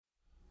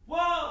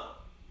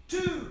2,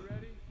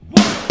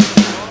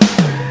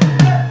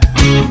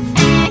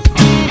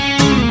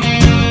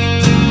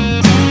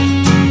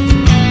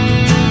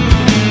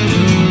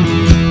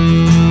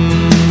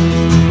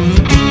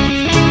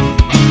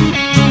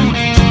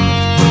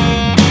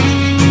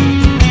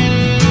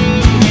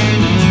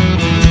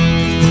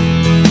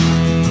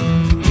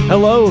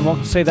 Hello, and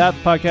welcome to Say That,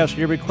 the podcast where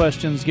your big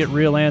questions get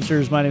real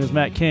answers. My name is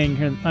Matt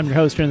King. I'm your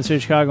host here in the city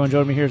of Chicago, and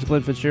joining me here is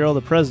Glenn Fitzgerald,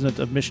 the president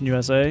of Mission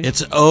USA.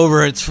 It's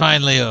over. It's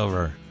finally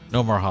over.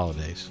 No more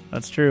holidays.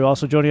 That's true.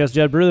 Also joining us,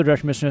 Jed Brewer, the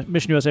director of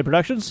Mission USA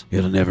Productions.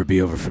 It'll never be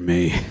over for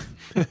me.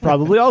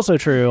 Probably also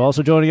true.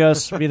 Also joining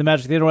us via the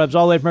Magic Theater Webs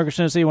all the way from Mercury,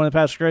 Tennessee, one of the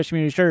pastors of Grace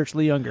Community Church,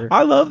 Lee Younger.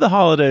 I love the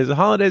holidays. The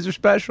holidays are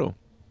special.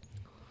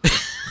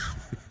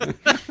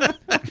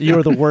 You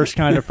are the worst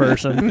kind of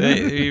person.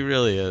 He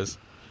really is.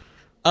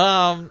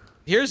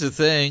 Here's the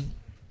thing.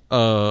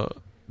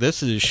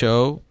 This is a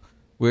show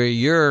where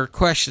your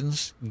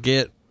questions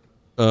get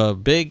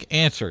big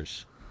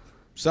answers.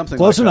 Something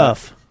Close like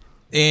enough.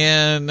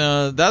 And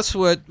that's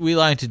what we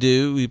like to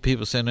do.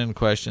 People send in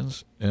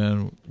questions,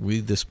 and we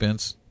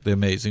dispense the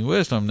amazing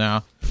wisdom.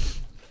 Now,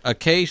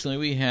 occasionally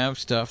we have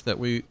stuff that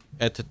we,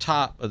 at the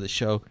top of the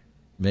show,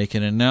 make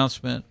an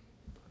announcement,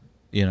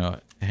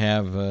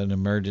 have an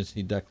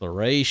emergency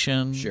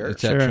declaration, Sure. et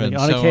cetera, Sure. and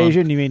On so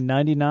occasion, you mean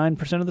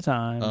 99% of the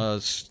time.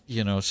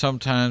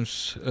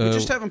 sometimes We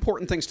just have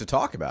important things to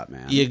talk about,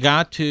 man. you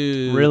got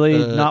to Really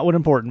not what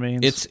important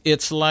means.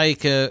 It's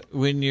like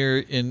when you're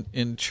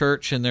in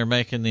church and they're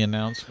making the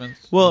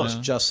announcements. Well, It's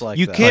just like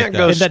you that. can't Like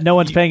go. and that no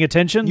one's paying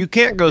attention? You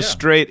can't go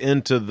straight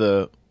into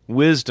the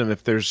wisdom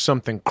if there's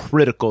something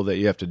critical that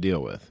you have to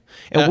deal with.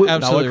 And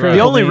absolutely right. the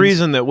only means-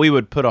 reason that we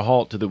would put a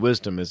halt to the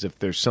wisdom is if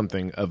there's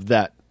something of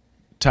that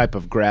type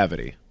of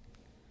gravity.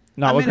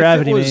 Not I what mean,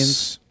 gravity if it was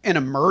means. an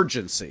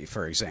emergency,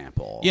 for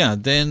example. Yeah,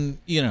 then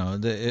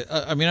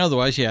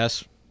otherwise,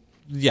 yes,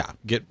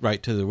 get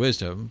right to the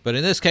wisdom. But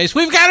in this case,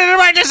 we've got an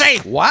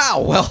emergency.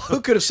 Wow. Well,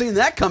 who could have seen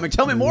that coming?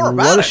 Tell me more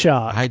about What a it.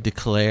 shot. I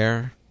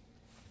declare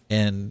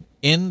an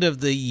end of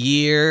the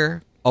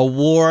year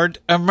award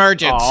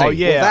emergency. Oh,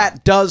 yeah. Well,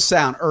 that does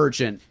sound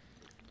urgent.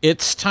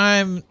 It's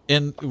time,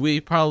 and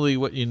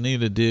what you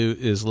need to do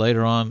is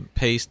later on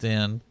paste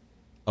in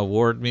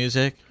award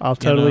music. I'll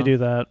totally do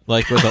that.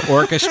 Like with the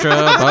orchestra,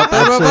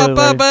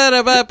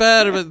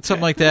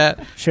 something like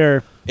that.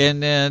 Sure.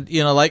 And then,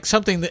 like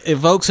something that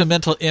evokes a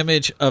mental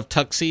image of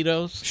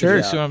tuxedos. Sure.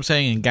 You see what I'm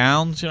saying? And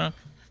gowns,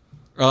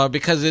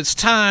 because it's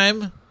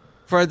time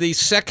for the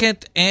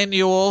second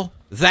annual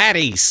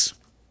Thatties.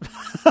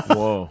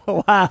 Whoa.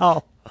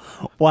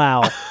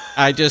 Wow.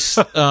 I just,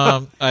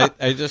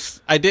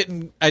 I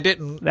didn't.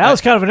 That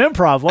was kind of an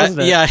improv,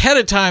 wasn't it? Yeah, ahead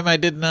of time, I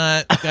didn't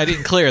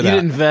clear You that.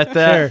 didn't vet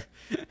that? Sure.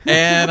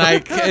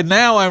 And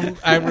now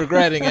I'm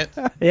regretting it.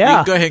 Yeah. You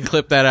can go ahead and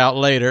clip that out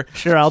later.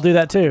 Sure, I'll do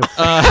that too.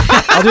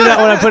 I'll do that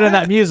when I put in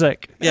that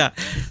music. Yeah.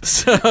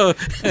 So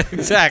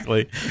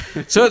exactly.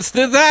 So it's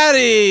the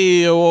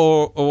Thatty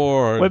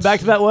Award. Went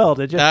back to that well,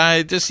 did you?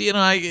 I just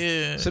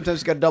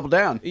Sometimes you got to double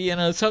down.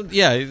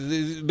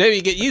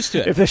 maybe get used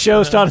to it. If the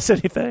show's taught us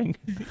anything,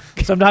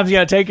 sometimes you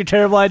got to take your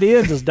terrible idea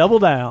and just double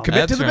down.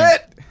 Commit to the right.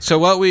 bit. So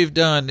what we've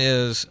done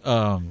is,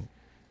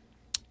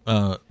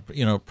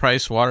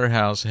 Price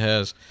Waterhouse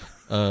has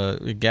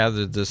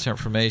gathered this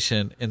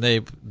information, and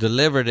they've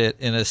delivered it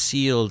in a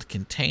sealed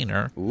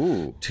container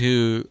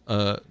to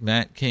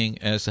Matt King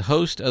as the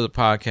host of the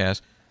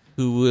podcast,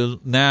 who will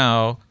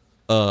now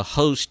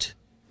host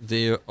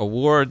the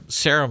award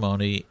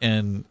ceremony,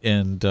 and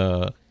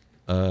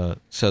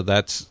so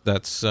that's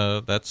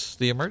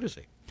the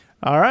emergency.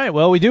 All right.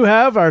 Well, we do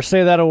have our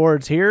Say That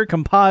Awards here,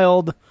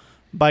 compiled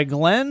by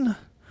Glenn.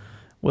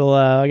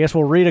 I guess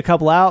we'll read a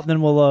couple out, and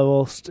then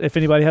we'll if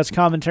anybody has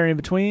commentary in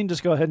between,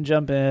 just go ahead and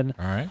jump in.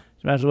 All right.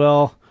 Might as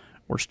well.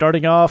 We're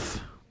starting off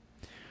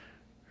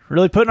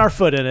really putting our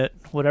foot in it,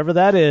 whatever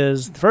that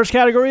is. The first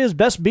category is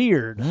Best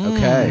Beard.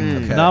 Okay.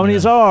 The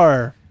nominees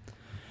are,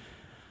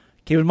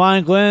 keep in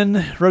mind,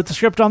 Glenn wrote the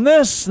script on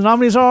this. The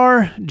nominees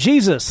are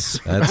Jesus,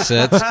 That's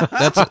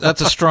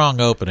a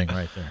strong opening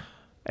right there.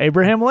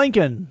 Abraham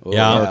Lincoln,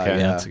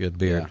 That's a good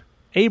beard.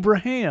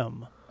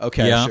 Abraham.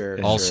 Okay, Yeah,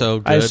 sure. also sure.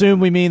 good. I assume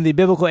we mean the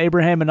biblical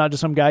Abraham and not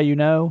just some guy you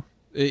know.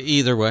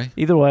 Either way.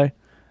 Either way.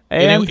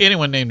 And,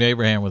 Anyone named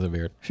Abraham with a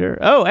beard. sure.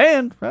 Oh,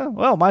 and,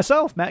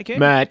 myself, Matt King.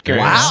 Matt,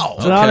 Wow.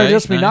 It's an honor Okay,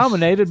 just to be nice.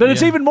 nominated, but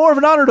it's Yeah. even more of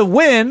an honor to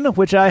win,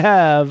 which I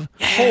have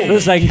for the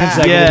second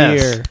consecutive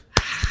Yes. year.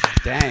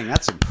 Dang,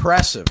 that's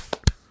impressive.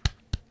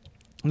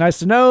 Nice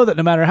to know that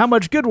no matter how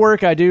much good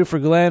work I do for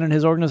Glenn and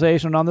his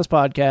organization on this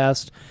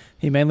podcast,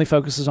 he mainly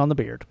focuses on the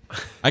beard.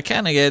 I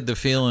kind of had the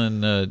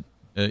feeling,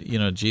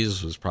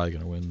 Jesus was probably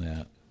going to win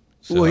that.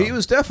 So, Well, he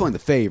was definitely the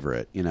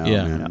favorite, Yeah.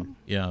 and-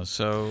 Yeah.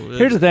 So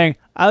Here's the thing.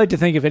 I like to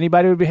think if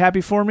anybody would be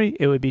happy for me,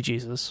 it would be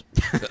Jesus.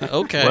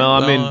 Okay. Well,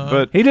 I mean,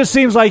 but He just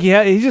seems like he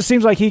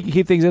can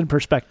keep things in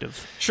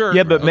perspective. sure.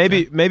 yeah, but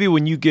okay. maybe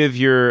when you give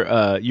your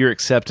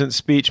acceptance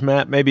speech,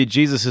 Matt, maybe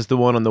Jesus is the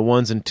one on the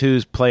ones and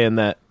twos playing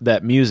that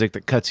music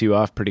that cuts you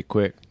off pretty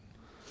quick.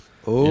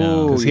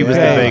 Oh, Because he was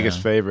the Yeah. biggest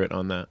favorite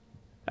on that.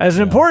 As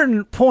an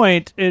important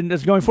point in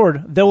as going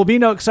forward, there will be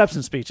no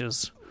acceptance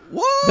speeches.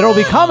 What? There will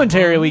be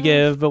commentary we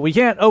give, but we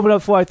can't open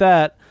up like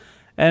that.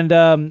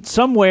 And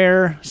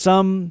somewhere,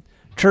 some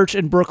church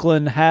in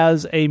Brooklyn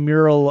has a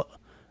mural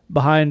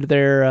behind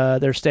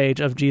their stage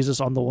of Jesus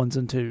on the ones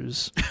and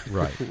twos.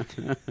 Right.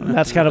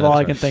 That's kind of all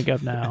I can think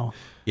of now.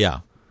 Yeah.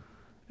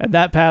 And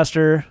that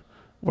pastor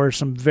wears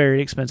some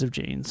very expensive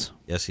jeans.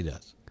 Yes, he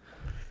does.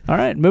 All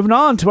right, moving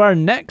on to our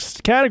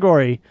next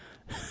category.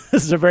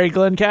 This is a very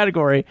Glenn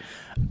category.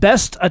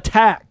 Best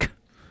attack.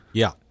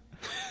 Yeah.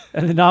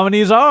 And the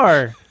nominees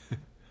are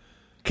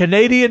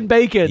Canadian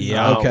bacon.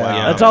 Yeah. Okay.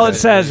 That's all it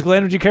says.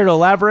 Glenn, would you care to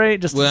elaborate?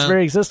 Just its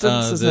very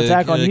existence is an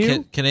attack on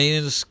you?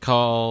 Canadians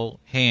call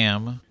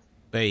ham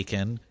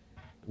bacon,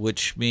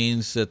 which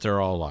means that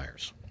they're all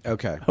liars.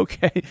 Okay.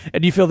 Okay.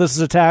 And you feel this is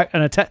an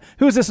attack?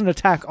 Who is this an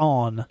attack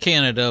on?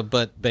 Canada,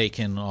 but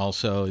bacon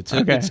also. It's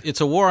Okay.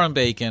 it's a war on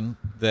bacon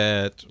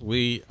that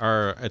we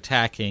are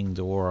attacking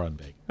the war on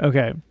bacon.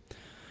 Okay.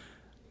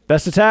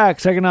 Best attack,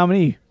 second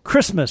nominee,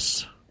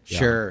 Christmas.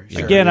 Sure.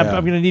 Again, yeah.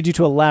 I'm going to need you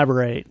to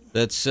elaborate.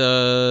 That's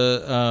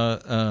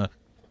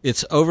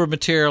it's over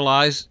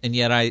materialized, and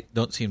yet I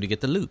don't seem to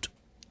get the loot.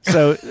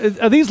 So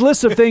are these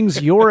lists of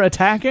things you're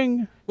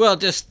attacking? Well,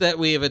 just that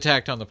we have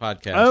attacked on the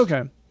podcast.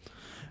 Okay.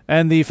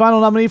 And the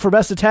final nominee for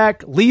best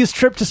attack, Lee's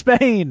trip to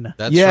Spain.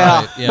 That's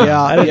Yeah. right.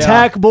 Yeah. An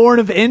attack born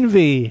of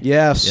envy.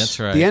 Yes. That's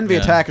right, The envy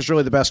yeah. attack is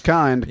really the best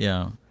kind.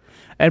 Yeah.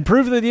 And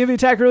proof that the envy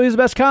attack really is the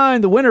best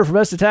kind. The winner for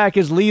best attack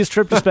is Lee's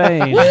trip to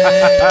Spain.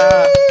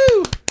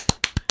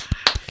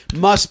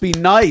 Must be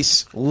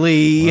nice,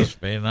 Lee. Must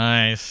be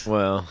nice.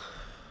 Well,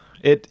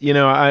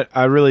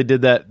 I really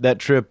did that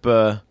trip.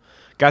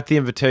 Got the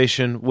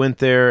invitation, went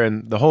there,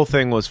 and the whole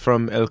thing was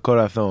from El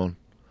Corazon.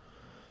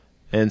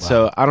 And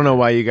so I don't know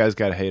why you guys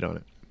got to hate on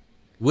it.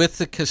 With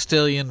the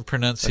Castilian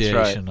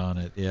pronunciation on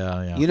it.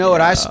 Yeah, yeah. You know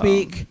what I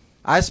speak?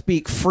 I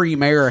speak free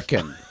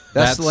American.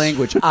 That's the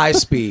language I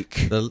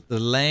speak. The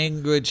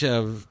language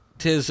of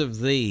 'tis of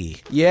thee.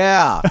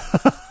 Yeah.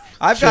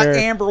 I've got Sure.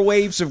 amber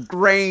waves of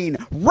grain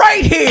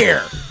right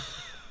here.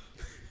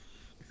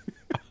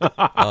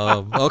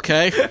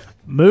 Okay.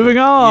 Moving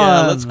on.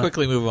 Yeah, let's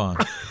quickly move on.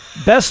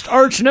 Best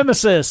arch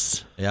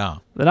nemesis. Yeah.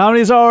 The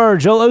nominees are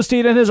Joel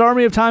Osteen and his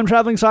army of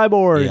time-traveling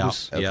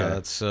cyborgs. Yeah. Yeah,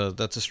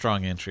 that's a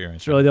strong entry.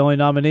 It's really the only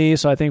nominee,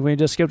 so I think we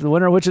just skipped the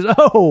winner, which is,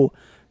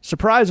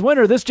 surprise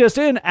winner. This just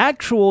in,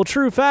 actual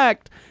true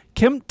fact.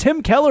 Tim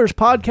Keller's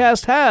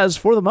podcast has,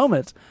 for the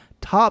moment,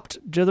 topped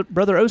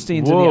Brother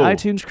Osteen's in the Whoa.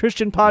 iTunes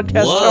Christian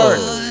podcast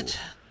chart.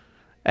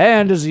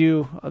 And those of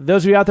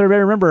you out there may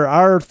remember,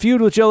 our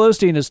feud with Joel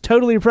Osteen is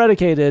totally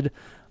predicated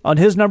on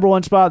his number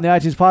one spot in the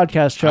iTunes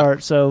podcast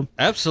chart. So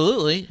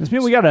Absolutely. does this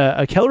mean we got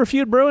a Keller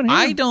feud brewing here?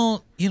 I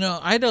don't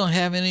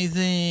have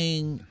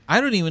anything. I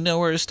don't even know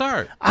where to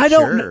start. I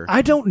don't Sure.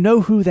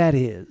 know who that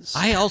is.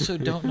 I also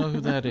don't know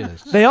who that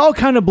is. They all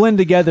kind of blend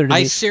together to I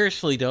me.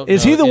 seriously don't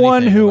Is know he the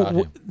one anything who about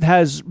him.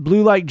 has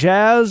blue like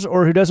jazz,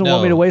 or who doesn't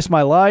want me to waste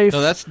my life?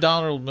 No, that's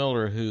Donald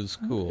Miller, who's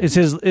cool. Is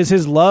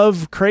his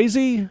love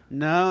crazy?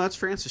 No, that's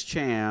Francis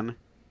Chan.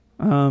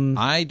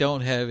 I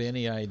don't have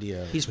any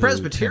idea. He's who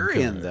Presbyterian,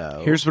 Tim Keller is.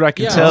 though. Here's what I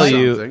can Yeah, tell that's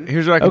you. something.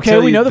 Here's what I can Okay, tell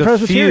we you. know the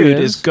Presbyterian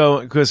feud is. is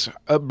going because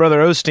Brother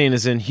Osteen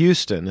is in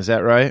Houston. Is that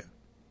right?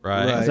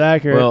 Right. Right. It's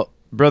accurate. Well,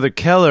 Brother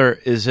Keller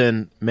is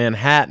in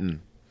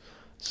Manhattan.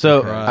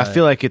 So Right. I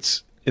feel like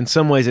it's in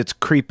some ways it's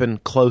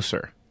creeping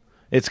closer.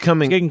 It's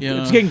coming.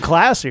 Yeah. it's getting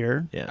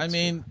classier. yeah, I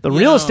mean, The you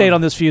real know, estate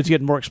on this feud's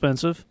getting more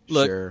expensive.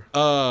 Look, Sure.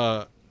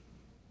 I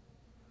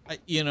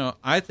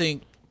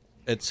think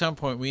at some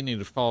point we need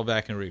to fall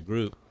back and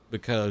regroup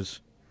because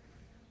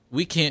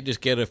we can't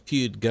just get a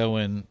feud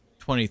going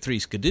 23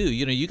 skidoo.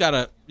 You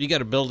gotta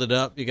build it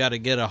up. You gotta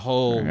get a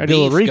whole Gotta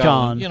do a beef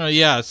recon. going.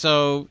 Yeah.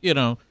 So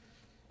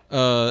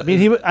I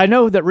mean, I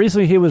know that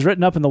recently he was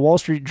written up in the Wall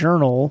Street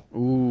Journal,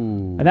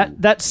 Ooh. and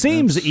that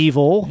seems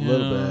evil. A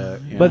little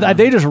bit. Yeah. But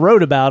they just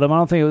wrote about him. I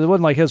don't think it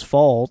wasn't like his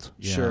fault.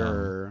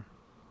 Sure.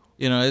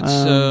 It's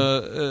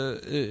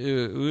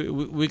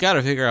we got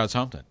to figure out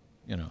something.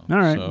 All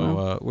right,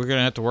 So we're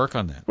gonna have to work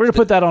on that. We're gonna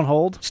put that on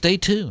hold. Stay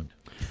tuned.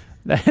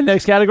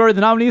 Next category: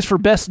 the nominees for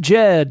best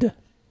Jed.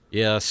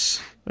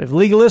 Yes. We have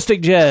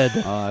legalistic Jed,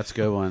 Oh, that's a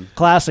good one.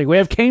 classic. We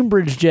have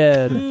Cambridge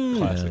Jed.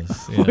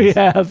 Yes. We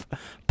have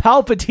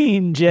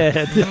Palpatine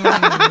Jed.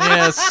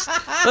 Yes.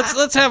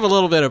 Let's have a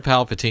little bit of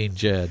Palpatine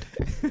Jed.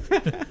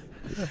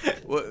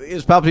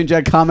 Is Palpatine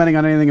Jed commenting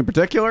on anything in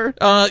particular?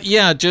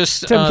 Yeah,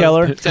 just Tim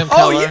Keller. Tim Oh,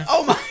 Keller. yeah.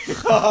 Oh, my.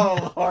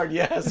 Oh, Lord,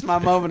 yes. My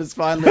moment has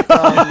finally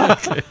come.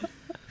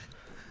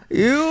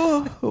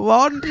 You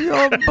want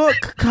your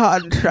book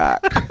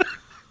contract,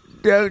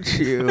 don't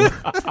you?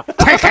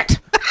 Take it.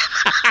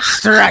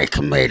 Strike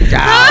me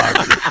down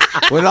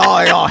with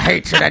all your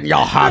hatred and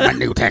your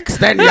hermeneutics.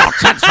 Then your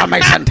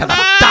transformation to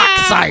the dark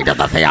side of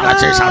the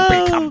theology shall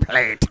be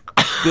complete.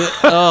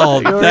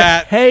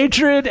 That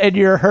hatred and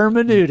your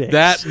hermeneutics.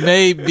 that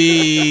may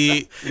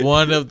be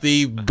one of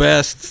the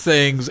best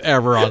things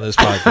ever on this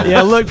podcast.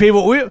 Yeah, look,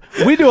 people,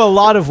 we do a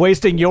lot of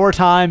wasting your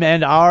time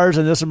and ours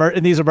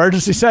in these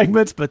emergency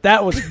segments, but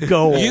that was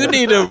gold. You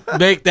need to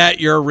make that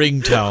your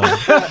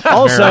ringtone.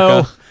 Also,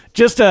 America.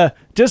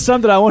 just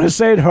something I want to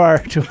say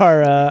to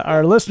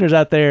our listeners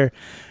out there.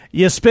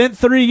 You spent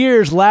 3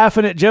 years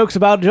laughing at jokes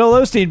about Joel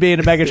Osteen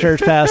being a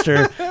megachurch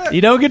pastor. You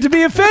don't get to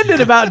be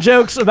offended about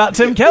jokes about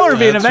Tim Keller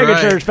being That's a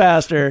megachurch right.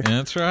 pastor.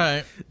 That's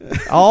right.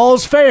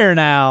 All's fair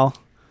now.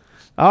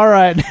 All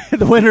right,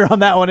 the winner on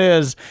that one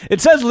is, it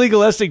says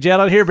legalistic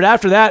Jed on here, but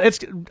after that, it's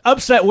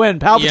upset win.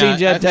 Palpatine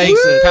Jed I think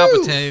takes it.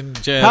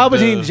 Palpatine Jed.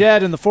 Palpatine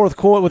Jed in the fourth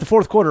quarter with the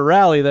fourth quarter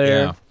rally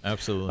there. Yeah,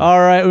 absolutely. All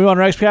right, we on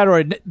next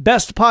category.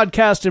 Best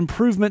podcast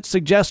improvement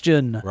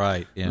suggestion.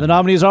 Right. Yeah. The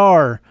nominees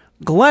are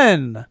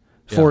Glenn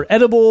for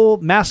edible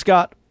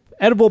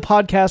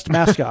podcast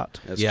mascot.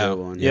 That's Yeah. a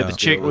good one. Yeah, Yeah. the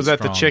chick was that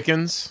the Strong.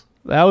 chickens?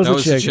 That was that the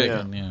was chicken. the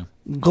chicken. Yeah.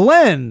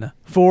 Glenn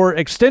for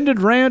extended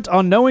rant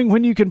on knowing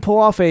when you can pull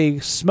off a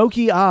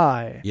smoky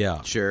eye.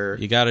 Yeah. Sure.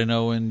 You got to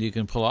know when you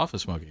can pull off a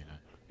smoky eye.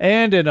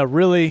 And in a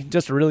really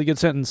good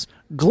sentence,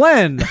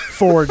 Glenn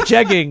for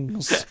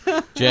jeggings,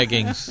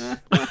 Jeggings.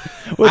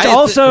 which I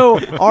also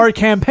are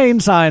campaign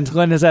signs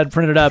Glenn has had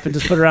printed up and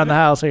just put around the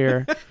house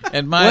here.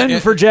 And my Glenn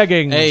for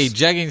jeggings. Hey,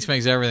 jeggings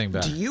makes everything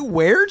better. Do you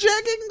wear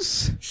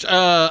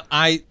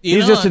jeggings?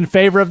 He's just in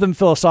favor of them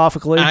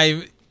philosophically.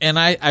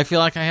 I feel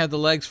like I had the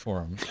legs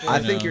for him. I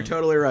think you're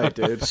totally right,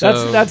 dude.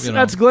 So,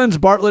 that's Glenn's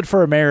Bartlett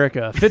for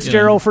America.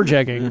 Fitzgerald for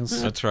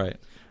jeggings. That's right.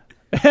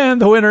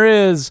 And the winner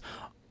is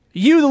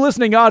you, the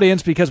listening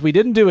audience, because we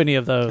didn't do any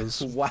of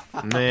those. Wow.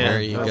 Man,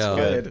 There you that's go.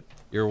 good.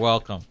 You're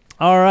welcome.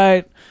 All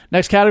right.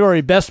 Next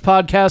category, best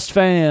podcast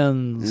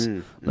fans.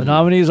 The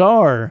nominees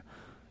are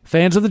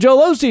fans of the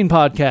Joel Osteen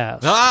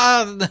podcast,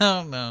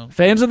 No.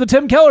 fans of the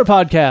Tim Keller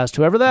podcast,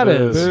 whoever that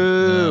is,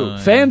 No.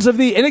 fans of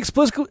the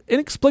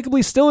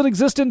inexplicably still in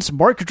existence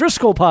Mark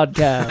Driscoll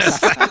podcast.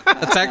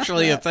 That's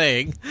actually a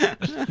thing.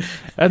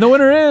 And the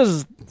winner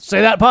is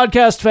Say That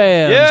Podcast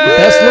fans, Yeah!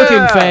 best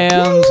looking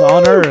fans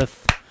on earth.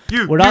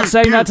 We're not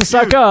saying that to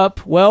suck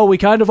up. Well, we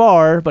kind of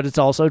are, but it's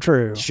also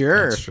true.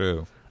 Sure. That's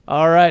true.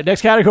 All right,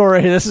 next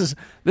category. This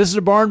is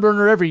a barn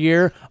burner every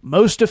year.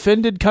 Most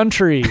offended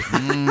country.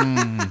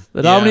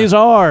 The nominees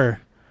are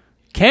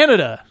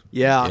Canada,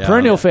 Yeah. Yeah.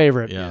 perennial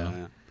favorite. Yeah.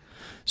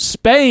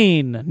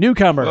 Spain,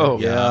 newcomer. Oh.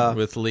 Yeah.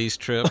 With Lee's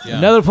trip. Yeah.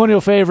 Another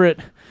perennial favorite.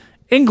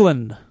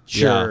 England,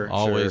 Sure. Yeah,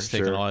 always sure,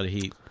 taking sure. a lot of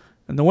heat.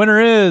 and the winner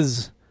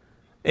is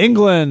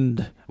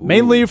England.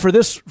 Mainly for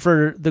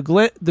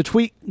the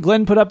tweet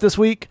Glenn put up this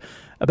week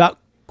about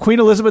Queen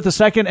Elizabeth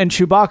II and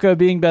Chewbacca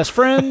being best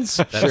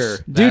friends. Sure.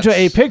 Due to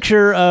a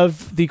picture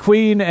of the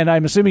Queen and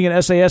I'm assuming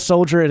an SAS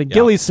soldier in a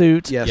ghillie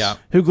suit, Yes. Yeah.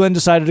 who Glenn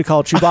decided to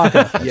call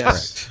Chewbacca.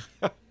 Yes.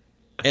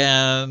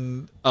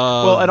 And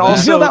Well, and Did you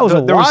also feel that was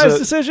a there was wise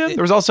decision?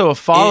 There was also a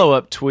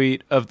follow-up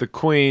tweet of the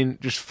Queen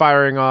just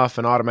firing off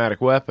an automatic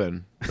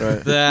weapon.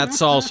 Right.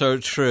 that's also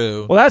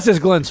true. Well, that's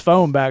just Glenn's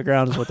phone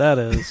background, is what that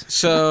is.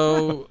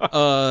 So,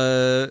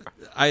 I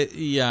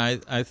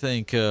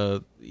think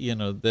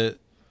that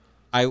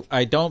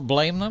I don't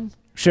blame them.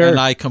 Sure. And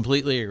I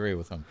completely agree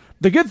with them.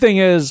 The good thing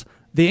is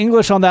the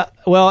English on that.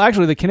 Well,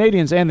 actually, the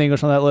Canadians and the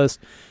English on that list.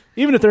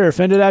 Even if they're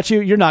offended at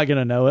you, you're not going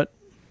to know it.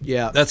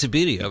 Yeah. That's the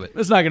beauty of it.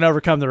 It's not going to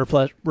overcome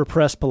the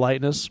repressed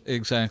politeness.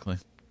 Exactly.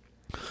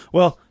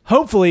 Well,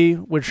 hopefully,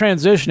 we're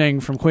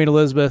transitioning from Queen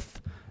Elizabeth.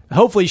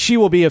 Hopefully, she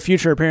will be a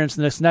future appearance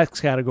in this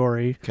next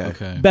category.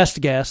 Okay. Best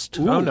guest.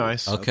 Oh,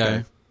 nice.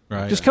 Okay.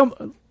 Right. Just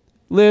come,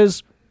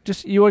 Liz.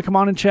 Just you want to come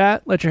on and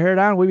chat? Let your hair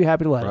down. We'd be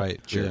happy to let it.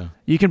 Right. Sure.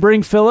 You can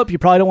bring Philip. You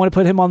probably don't want to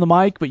put him on the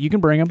mic, but you can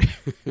bring him.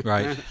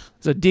 Right.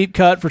 It's a deep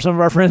cut for some of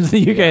our friends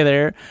in the UK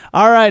there.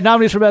 All right,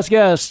 nominees for best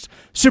guest.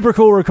 Super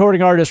cool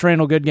recording artist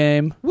Randall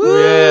Goodgame.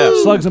 Yeah.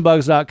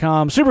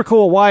 Slugsandbugs.com. Super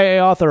cool YA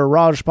author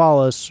Raj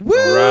Palas.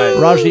 Right.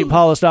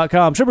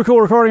 RajdeepPalas.com. Super cool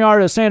recording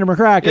artist Sandra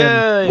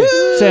McCracken. Yay.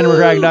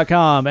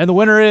 SandraMcCracken.com. And the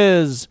winner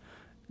is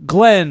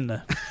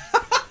Glenn,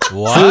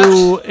 What?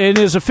 who in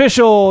his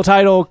official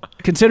title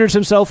considers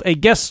himself a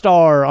guest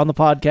star on the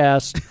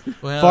podcast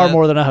Well, far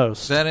more than a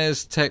host. That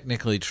is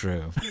technically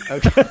true.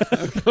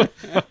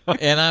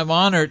 And I'm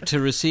honored to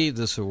receive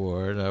this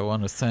award. I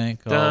want to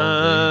thank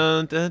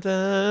all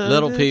the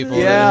little people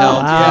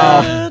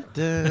that helped.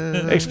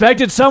 Wow.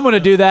 Expected someone to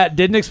do that.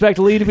 Didn't expect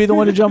Lee to be the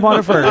one to jump on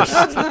it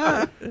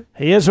first.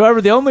 He is,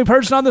 however, the only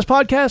person on this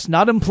podcast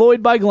not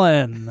employed by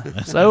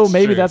Glenn. So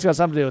maybe true. that's got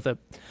something to do with it.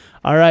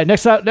 All right,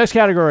 next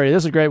category.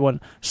 This is a great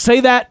one. Say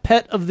That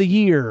Pet of the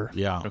Year.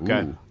 Yeah.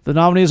 Okay. The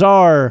nominees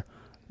are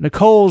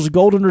Nicole's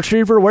golden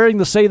retriever wearing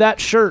the Say That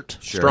shirt.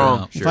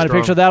 Strong. You find a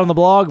picture of that on the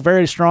blog.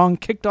 Very strong.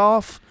 Kicked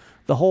off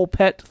the whole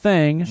pet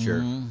thing.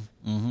 Sure.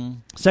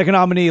 Second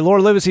nominee,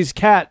 Laura Livesey's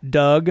cat,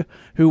 Doug,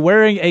 who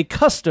wearing a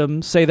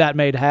custom Say That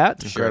made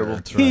hat. Incredible.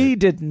 That's right. He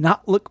did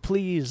not look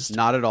pleased.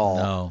 Not at all.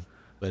 No.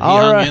 But he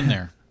All hung right. in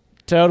there.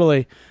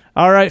 Totally.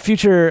 All right,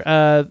 future.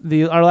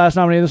 Our last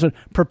nominee in this one,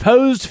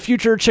 proposed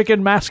future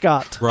chicken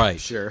mascot. Right.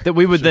 Sure. That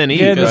we would then eat,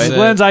 Again, this is right?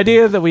 Glenn's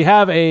idea that we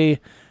have a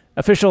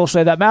official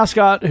say that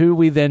mascot who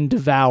we then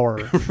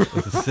devour.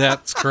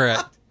 That's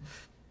correct.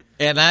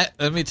 And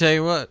let me tell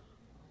you what,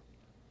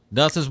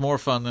 nothing's more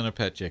fun than a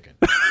pet chicken.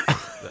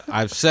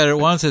 I've said it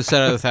once, I've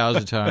said it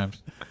 1,000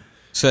 times.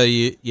 So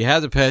you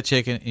have the pet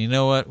chicken, and you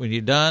know what? When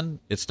you're done,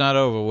 it's not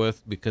over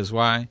with, because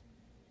why?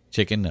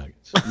 Chicken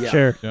nuggets. Yeah.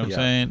 Sure. You know what I'm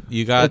saying?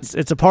 You got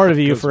It's a part of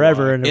you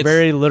forever in a It's-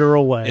 very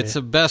literal way. it's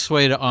the best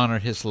way to honor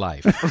his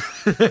life.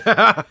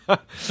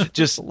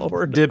 Just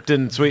dipped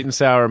in sweet and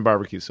sour and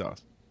barbecue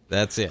sauce.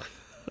 That's it.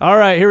 All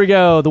right, here we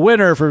go. The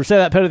winner for Say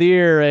That Pet of the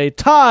Year, a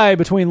tie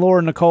between Laura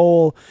and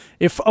Nicole,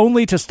 if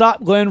only to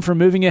stop Glenn from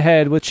moving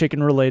ahead with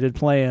chicken-related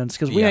plans,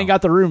 because we Yeah. ain't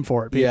got the room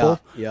for it, people.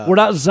 Yeah. We're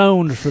not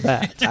zoned for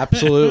that.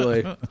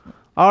 Absolutely.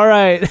 All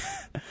right.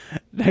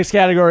 Next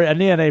category,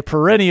 again, a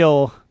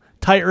perennial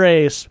tight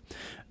race.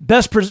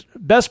 Best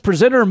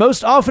presenter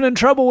most often in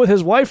trouble with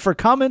his wife for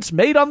comments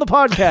made on the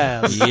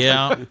podcast.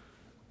 Yeah.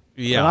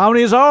 The Yeah.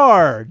 nominees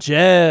are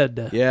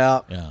Jed,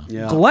 Yeah. Yeah.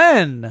 Yeah.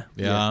 Glenn.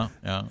 Yeah.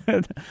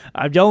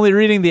 I'm only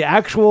reading the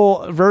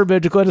actual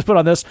verbiage Glenn has put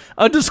on this.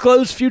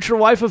 Undisclosed future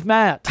wife of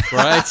Matt.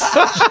 Right?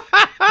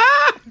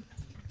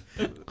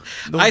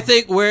 I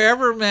think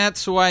wherever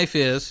Matt's wife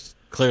is,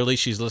 clearly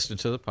she's listening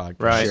to the podcast.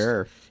 Right.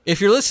 Sure.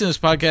 If you're listening to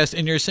this podcast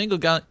and you're a single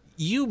guy,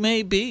 you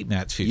may be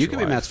Matt's future You can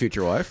be wife. Matt's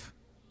future wife.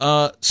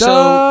 So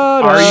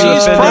She's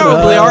she's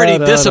probably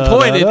already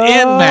disappointed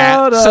in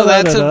Matt, so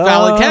that's a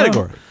valid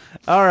category.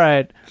 All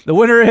right. The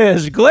winner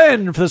is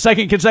Glenn for the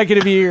second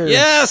consecutive year.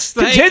 Yes,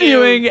 thank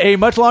Continuing you. a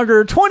much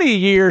longer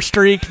 20-year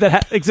streak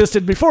that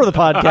existed before the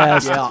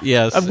podcast Yeah.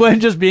 Yes, of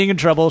Glenn just being in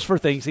troubles for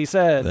things he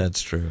said.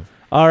 that's true.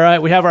 All right.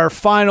 We have our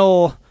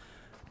final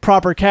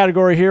proper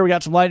category here. We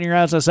got some lightning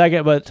rounds in a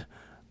second, but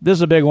this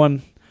is a big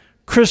one.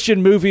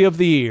 Christian movie of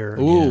the year.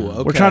 Ooh,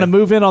 okay. We're trying to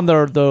move in on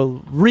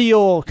the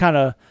real kind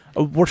of,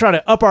 we're trying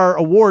to up our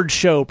award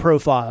show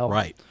profile.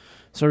 Right.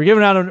 So we're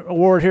giving out an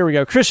award. Here we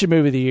go. Christian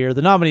movie of the year.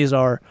 The nominees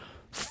are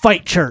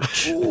Fight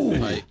Church,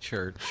 Right,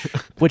 church.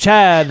 which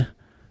had,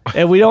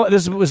 and we don't,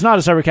 this was not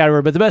a separate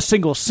category, but the best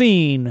single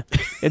scene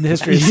in the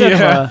history of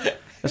cinema.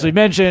 As we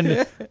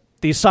mentioned,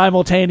 the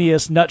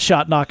simultaneous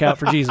nutshot knockout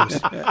for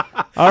Jesus.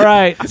 All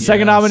right.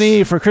 Second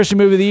nominee for Christian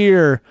movie of the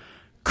year,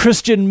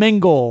 Christian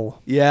Mingle.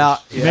 Yeah.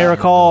 You may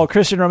recall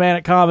Christian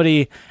romantic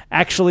comedy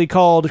actually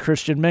called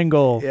Christian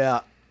Mingle. Yeah.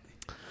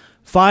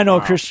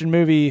 Final Christian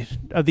movie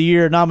of the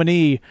year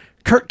nominee,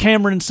 Kirk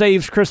Cameron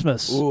Saves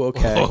Christmas. Ooh,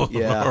 okay. Oh,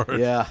 Yeah. Lord.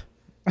 Yeah.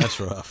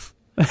 That's rough.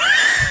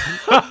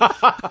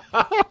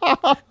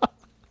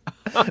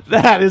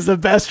 That is the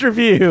best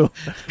review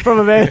from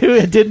a man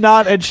who did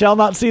not and shall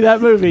not see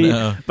that movie,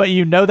 No. but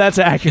you know that's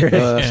accurate.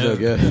 That's so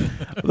good.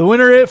 The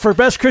winner for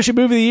best Christian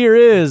movie of the year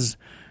is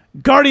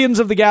Guardians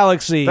of the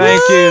Galaxy.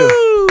 Thank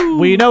you.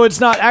 We know it's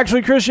not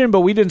actually Christian, but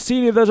we didn't see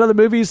any of those other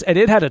movies, and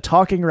it had a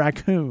talking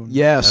raccoon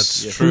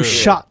Yes. That's who true.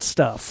 shot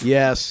stuff.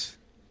 Yes.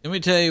 Let me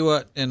tell you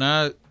what, and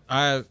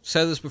I've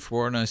said this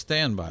before, and I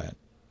stand by it.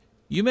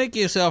 You make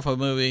yourself a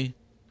movie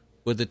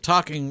with a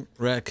talking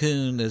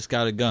raccoon that's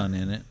got a gun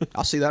in it.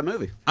 I'll see that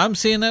movie. I'm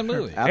seeing that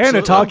movie. And a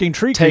Absolutely. talking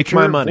tree Take creature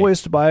my money.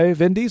 voiced by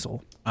Vin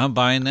Diesel. I'm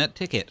buying that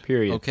ticket.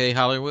 Period. Okay,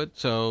 Hollywood.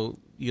 So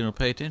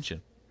pay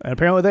attention. And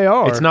apparently they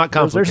are. It's not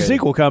There's a complicated.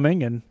 sequel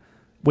coming, and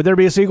would there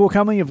be a sequel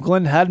coming if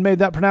Glenn hadn't made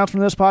that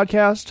pronouncement in this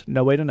podcast?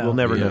 No way to know. We'll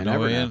never Yeah,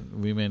 know.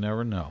 we may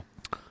never know.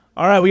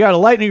 All right, we got a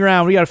lightning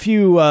round. We got a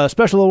few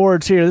special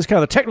awards here. This is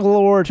kind of the technical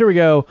awards. Here we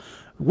go.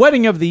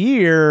 Wedding of the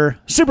Year,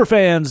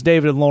 Superfans,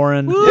 David and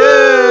Lauren.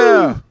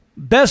 Yeah.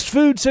 Best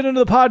food sent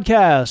into the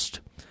podcast.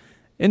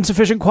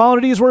 Insufficient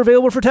quantities were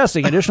available for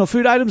testing. Additional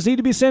food items need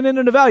to be sent in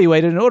and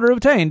evaluated in order to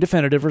obtain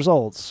definitive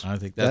results. I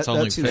think that's That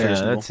only seems fair.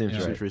 reasonable. that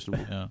seems right.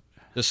 reasonable. Yeah.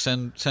 Just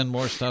send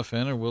more stuff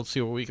in, and we'll see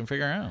what we can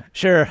figure out.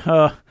 Sure.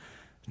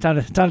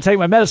 Time to take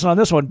my medicine on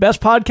this one. Best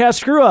podcast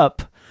screw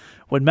up.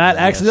 When Matt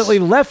accidentally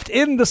left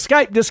in the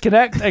Skype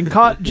disconnect and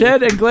caught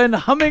Jed and Glenn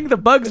humming the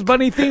Bugs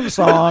Bunny theme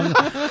song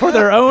for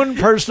their own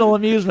personal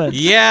amusement,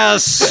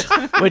 Yes.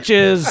 which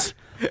is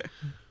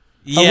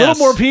Yes. a little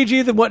more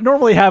PG than what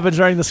normally happens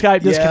during the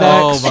Skype disconnect.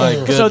 Oh, my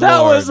good So that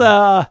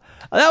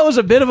Lord. was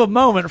a bit of a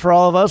moment for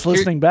all of us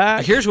listening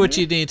back. Here's what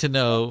you need to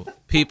know,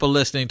 people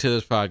listening to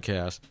this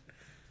podcast.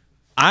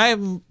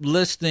 I'm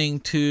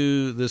listening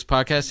to this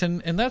podcast,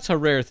 and that's a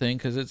rare thing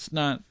because it's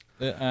not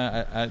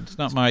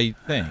my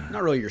thing.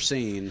 Not really your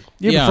scene.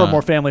 You Yeah. prefer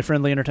more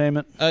family-friendly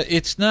entertainment?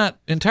 It's not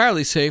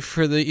entirely safe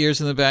for the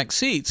ears in the back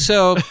seat.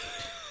 So,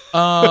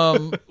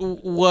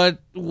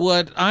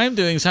 what I'm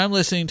doing is I'm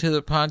listening to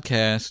the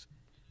podcast,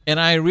 and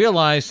I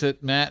realize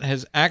that Matt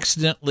has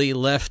accidentally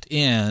left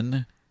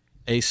in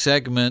a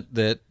segment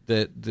that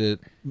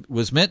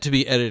was meant to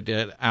be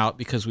edited out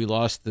because we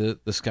lost the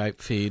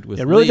Skype feed with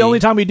Yeah, really, Lee. the only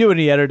time we do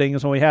any editing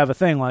is when we have a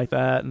thing like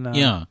that. And,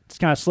 Yeah. it's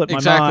kind of slipped my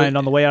Exactly. mind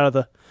on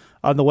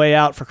the way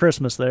out for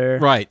Christmas there.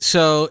 Right.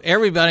 So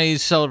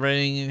everybody's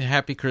celebrating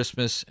Happy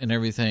Christmas and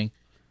everything.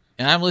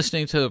 And I'm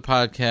listening to the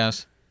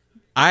podcast.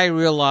 I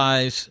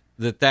realize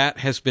that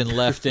has been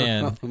left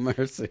in.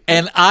 Mercy.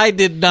 And I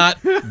did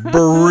not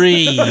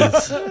breathe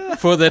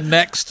for the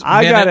next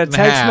I minute got a and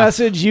text half.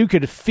 message. You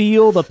could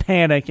feel the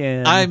panic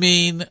in. I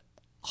mean,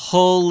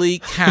 holy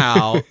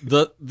cow.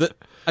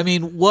 I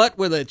mean, what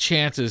were the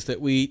chances that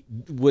we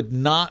would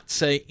not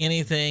say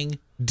anything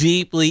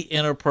deeply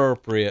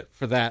inappropriate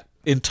for that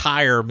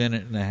entire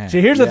minute and a half?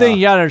 See, here's the thing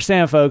you got to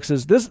understand, folks,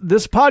 is this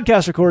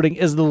podcast recording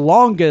is the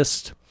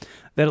longest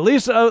that at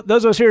least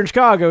those of us here in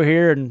Chicago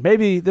here, and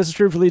maybe this is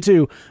true for Lee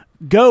too,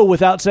 go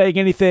without saying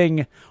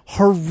anything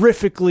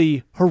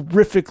horrifically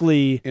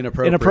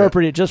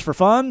inappropriate just for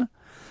fun.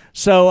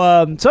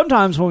 So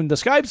sometimes when the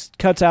Skype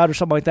cuts out or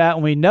something like that,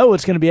 and we know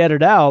it's going to be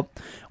edited out,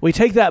 we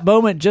take that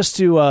moment just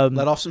to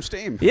let off some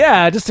steam.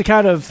 Yeah, just to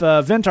kind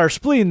of vent our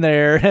spleen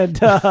there, and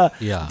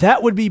that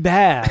would be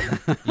bad.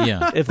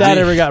 Yeah, if that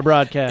ever got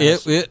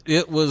broadcast.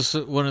 It was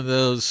one of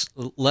those.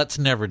 Let's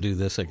never do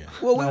this again.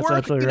 Well, we That's work,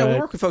 absolutely we right.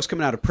 work with folks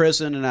coming out of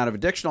prison and out of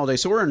addiction all day,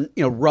 so we're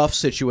in rough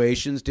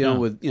situations, dealing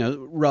with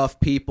rough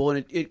people,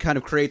 and it kind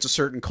of creates a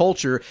certain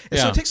culture, and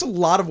so it takes a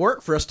lot of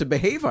work for us to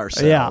behave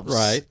ourselves. Yeah,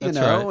 right. That's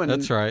right.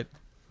 That's right.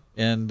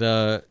 And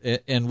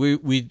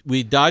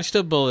we dodged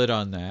a bullet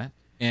on that,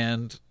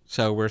 and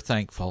so we're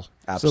thankful.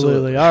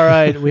 Absolutely. All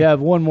right, we have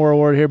one more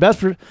award here.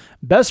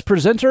 Best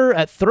presenter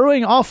at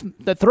throwing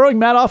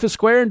Matt off his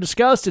square in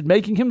disgust and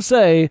making him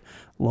say,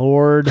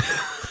 "Lord."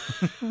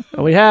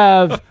 We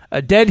have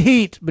a dead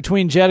heat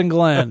between Jed and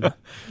Glenn.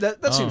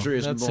 That seems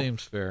reasonable. That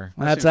seems fair.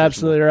 That's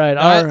absolutely right.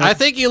 All right. I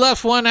think you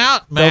left one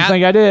out, Matt. Don't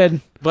think I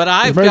did. But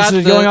I've The got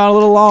is going on a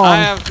little long. I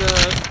have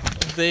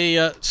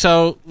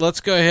so let's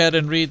go ahead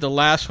and read the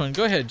last one.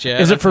 Go ahead, Jed.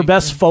 Is it for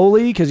best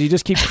Foley? Because you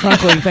just keep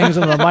crunkling things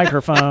into the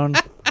microphone.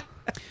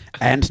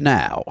 And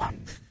now,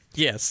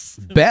 Yes.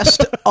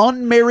 best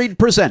unmarried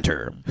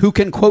presenter who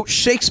can quote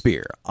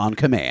Shakespeare on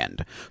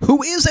command,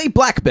 who is a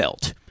black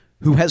belt,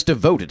 who has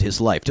devoted his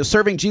life to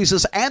serving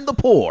Jesus and the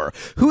poor,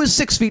 who is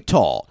 6 feet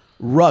tall,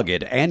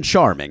 rugged and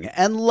charming,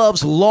 and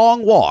loves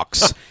long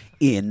walks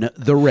in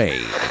the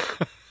rain.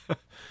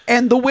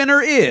 And the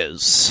winner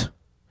is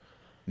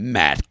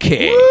Matt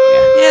King.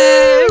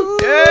 Yeah.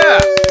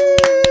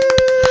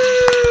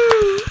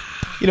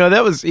 You know,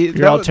 that was...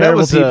 You're all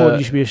terrible people, and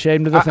you should be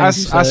ashamed of the things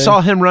you say. I saw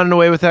him running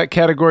away with that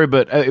category,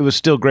 but it was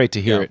still great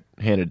to hear it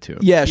handed to him.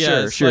 Yeah,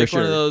 It's sure.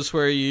 one of those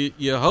where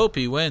you hope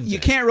he wins. You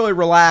can't really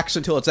relax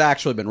until it's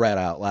actually been read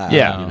out loud.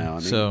 Yeah.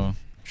 So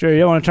Sure, you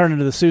don't want to turn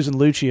into the Susan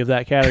Lucci of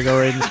that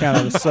category and just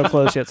kind of so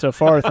close yet so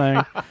far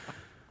thing.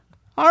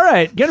 All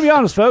right, gonna be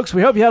honest, folks.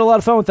 We hope you had a lot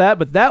of fun with that,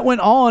 but that went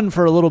on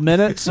for a little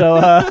minute. So,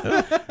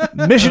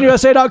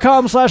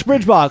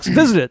 missionusa.com/bridgebox.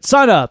 Visit it.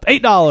 Sign up.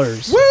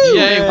 $8. Woo!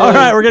 Yay, All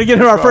right, we're gonna get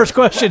into our first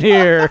question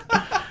here.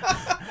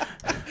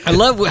 I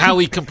love how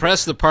we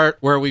compress the part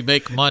where we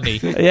make money.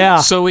 Yeah.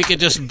 So we could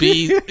just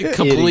be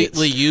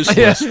completely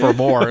useless for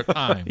more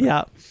time.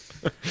 Yeah.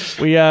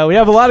 We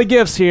have a lot of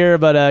gifts here,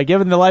 but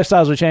given the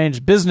lifestyles we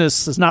changed,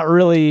 business is not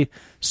really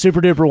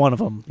super duper one of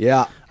them.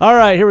 Yeah. All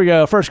right, here we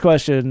go. First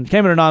question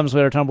came in anonymously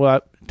at our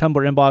Tumblr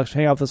inbox.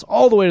 Hang out with us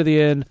all the way to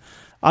the end.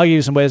 I'll give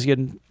you some ways to get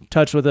in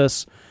touch with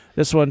us.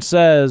 This one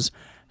says,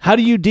 "How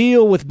do you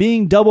deal with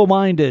being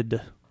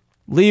double-minded?"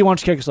 Lee, why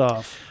don't you kick us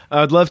off?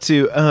 I'd love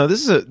to.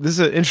 This is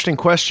an interesting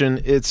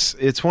question.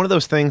 It's one of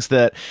those things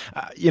that,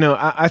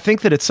 I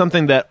think that it's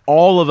something that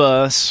all of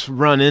us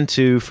run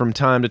into from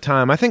time to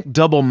time. I think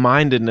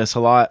double-mindedness a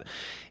lot.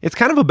 It's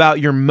kind of about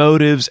your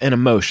motives and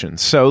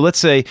emotions. So let's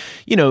say,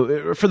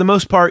 for the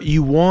most part,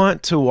 you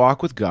want to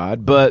walk with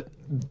God, but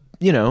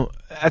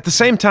at the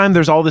same time,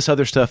 there's all this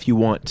other stuff you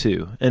want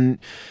too, and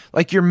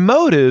like your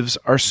motives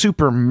are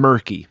super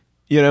murky.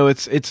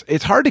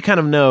 It's hard to kind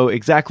of know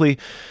exactly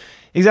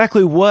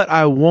what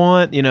I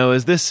want.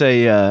 Is this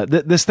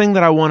this thing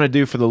that I want to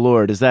do for the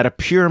Lord? Is that a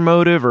pure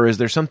motive, or is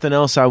there something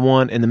else I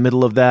want in the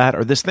middle of that,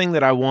 or this thing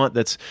that I want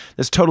that's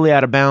totally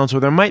out of bounds, or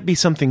there might be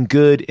something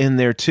good in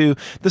there too?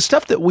 The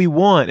stuff that we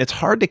want, it's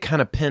hard to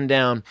kind of pin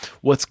down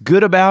what's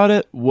good about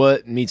it,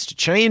 what needs to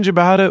change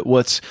about it,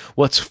 what's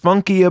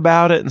funky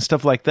about it, and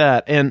stuff like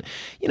that. And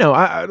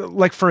I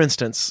like, for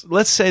instance,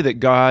 let's say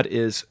that God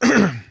is,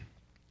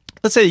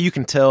 let's say that you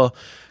can tell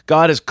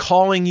God is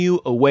calling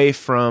you away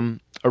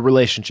from a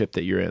relationship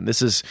that you're in.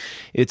 It's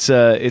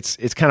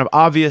kind of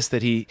obvious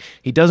that he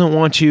doesn't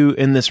want you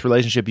in this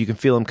relationship. You can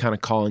feel him kind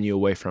of calling you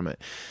away from it.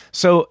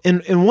 So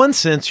in one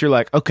sense, you're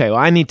like, okay, well,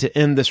 I need to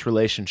end this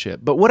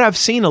relationship. But what I've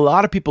seen a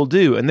lot of people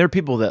do, and they're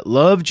people that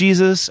love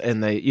Jesus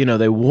and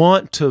they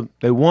want to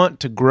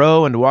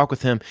grow and to walk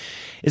with him,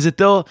 is that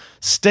they'll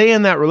stay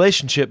in that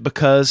relationship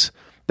because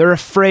they're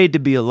afraid to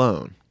be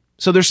alone.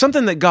 So there's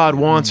something that God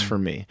wants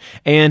from me,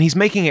 and he's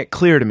making it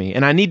clear to me,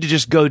 and I need to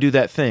just go do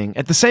that thing.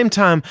 At the same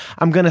time,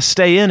 I'm going to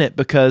stay in it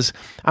because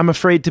I'm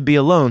afraid to be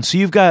alone. So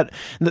you've got,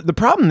 the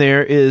problem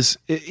there is,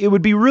 it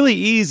would be really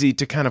easy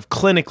to kind of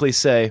clinically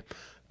say,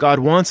 God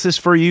wants this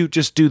for you,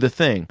 just do the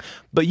thing.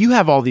 But you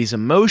have all these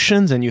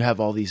emotions and you have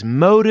all these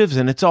motives,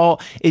 and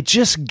it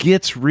just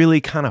gets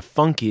really kind of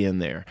funky in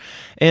there.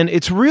 And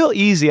it's real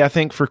easy, I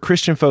think, for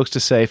Christian folks to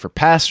say, for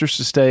pastors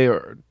to say,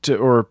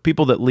 or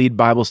people that lead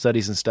Bible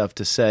studies and stuff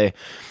to say,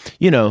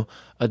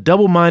 a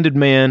double-minded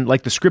man,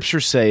 like the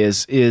scriptures say,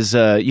 is he's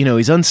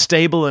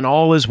unstable in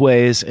all his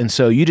ways, and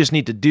so you just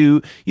need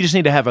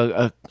to have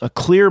a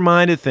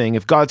clear-minded thing.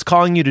 If God's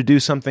calling you to do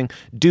something,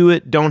 do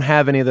it. Don't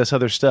have any of this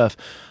other stuff.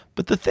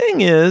 But the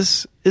thing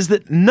is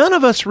that none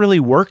of us really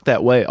work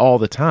that way all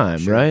the time,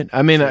 sure. Right?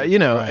 I mean, Right.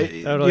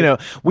 Totally.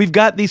 We've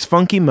got these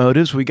funky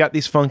motives, we got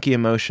these funky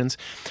emotions.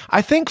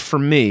 I think for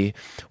me,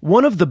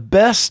 one of the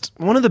best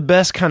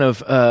kind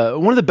of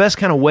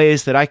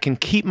ways that I can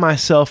keep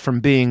myself from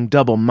being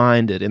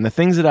double-minded in the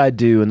things that I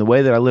do and the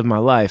way that I live my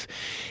life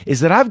is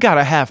that I've got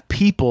to have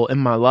people in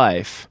my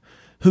life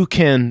who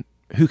can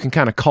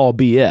kind of call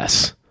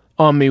BS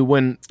on me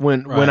when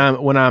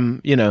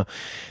I'm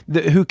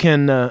who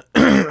can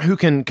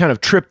kind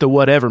of trip the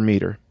whatever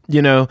meter.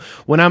 When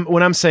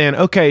I'm saying,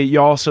 okay,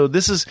 y'all, so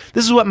this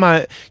is what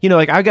my,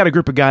 like I got a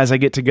group of guys I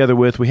get together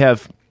with. We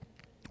have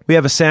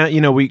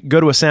we go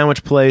to a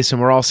sandwich place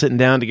and we're all sitting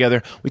down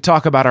together. We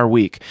talk about our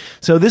week.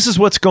 So this is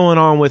what's going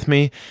on with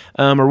me.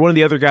 Or one of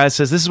the other guys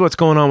says, this is what's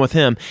going on with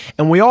him.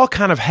 And we all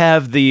kind of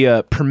have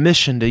the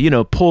permission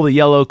to, pull the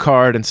yellow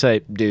card and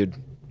say, dude,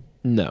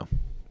 no.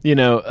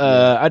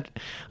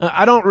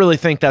 I don't really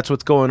think that's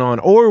what's going on.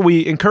 Or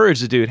we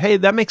encourage the dude, hey,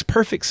 that makes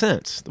perfect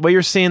sense. The way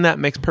you're seeing that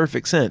makes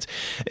perfect sense.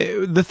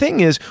 The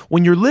thing is,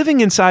 when you're living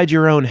inside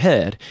your own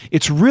head,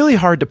 it's really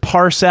hard to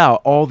parse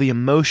out all the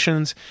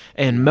emotions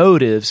and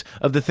motives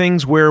of the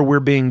things where we're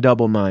being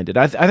double-minded.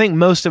 I think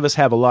most of us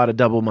have a lot of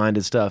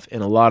double-minded stuff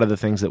in a lot of the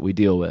things that we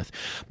deal with.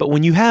 But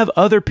when you have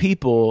other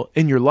people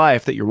in your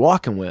life that you're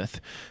walking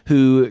with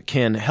who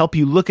can help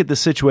you look at the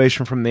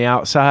situation from the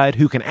outside,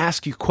 who can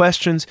ask you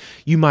questions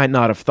you might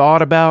not have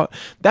thought about,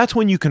 that's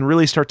when you can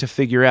really start to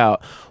figure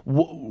out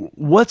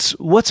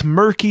what's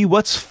murky,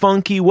 what's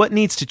funky, what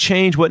needs to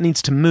change, what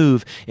needs to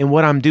move in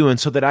what I'm doing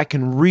so that I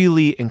can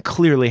really and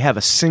clearly have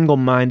a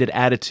single-minded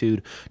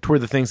attitude toward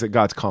the things that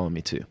God's calling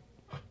me to.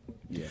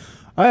 Yeah.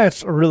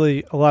 That's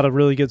a lot of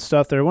really good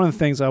stuff there. One of the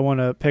things I want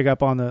to pick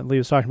up on that Lee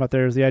was talking about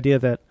there is the idea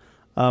that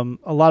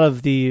a lot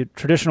of the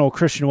traditional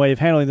Christian way of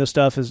handling this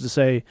stuff is to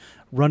say,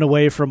 run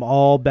away from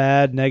all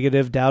bad,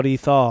 negative, doubty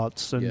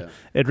thoughts. And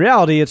in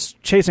reality, it's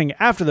chasing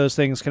after those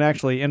things can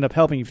actually end up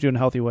helping you if you do it in a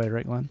healthy way,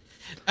 right, Glenn?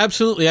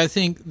 Absolutely. I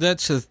think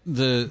that's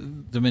the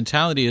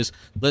mentality is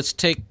let's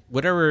take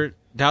whatever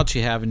doubts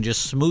you have and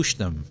just smoosh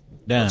them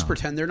down. Let's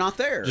pretend they're not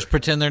there. Just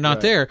pretend they're not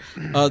there.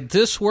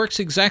 This works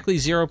exactly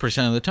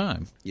 0% of the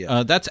time.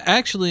 Yeah. That's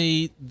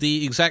actually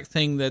the exact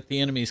thing that the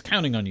enemy is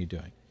counting on you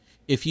doing.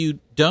 If you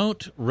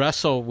don't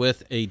wrestle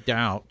with a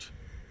doubt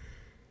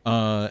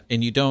and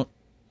you don't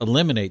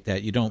eliminate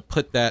that, you don't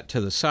put that to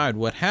the side,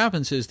 what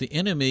happens is the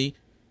enemy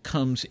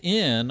comes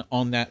in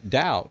on that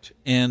doubt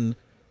and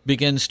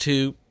begins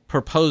to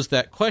propose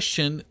that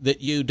question that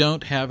you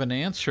don't have an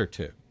answer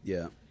to.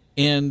 Yeah.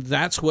 And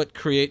that's what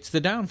creates the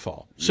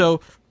downfall. Yeah.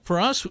 So for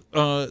us,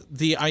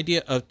 the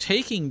idea of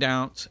taking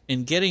doubts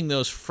and getting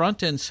those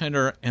front and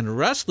center and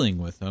wrestling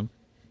with them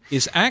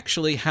is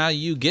actually how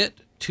you get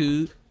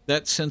to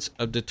that sense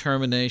of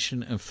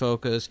determination and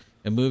focus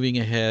and moving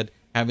ahead,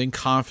 having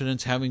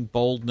confidence, having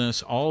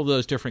boldness, all of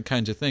those different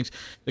kinds of things.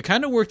 The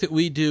kind of work that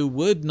we do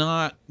we would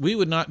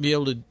not be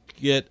able to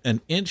get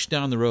an inch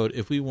down the road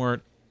if we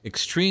weren't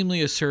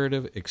extremely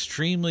assertive,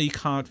 extremely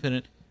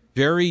confident,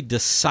 very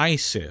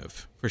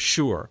decisive, for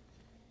sure.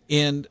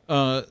 And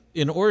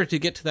in order to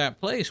get to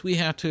that place, we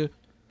have to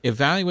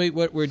evaluate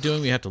what we're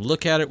doing. We have to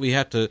look at it. We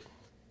have to,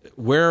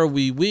 where are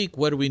we weak?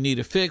 What do we need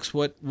to fix?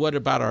 What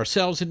about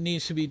ourselves that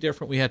needs to be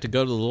different? We have to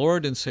go to the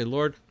Lord and say,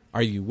 Lord,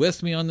 are you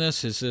with me on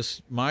this? Is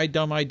this my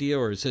dumb idea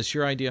or is this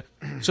your idea?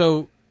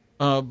 So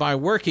by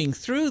working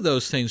through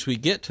those things, we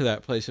get to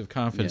that place of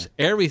confidence.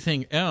 Yeah.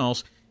 Everything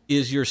else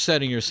is you're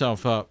setting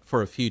yourself up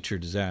for a future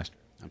disaster.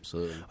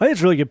 Absolutely. I think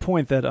it's a really good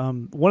point that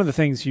one of the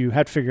things you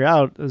have to figure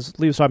out, as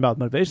Lee was talking about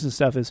motivation and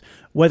stuff, is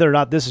whether or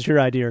not this is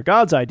your idea or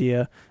God's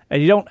idea.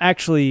 And you don't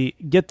actually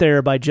get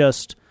there by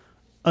just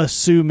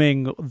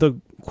assuming the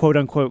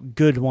quote-unquote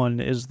good one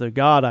is the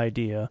God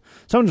idea.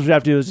 Sometimes what you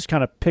have to do is just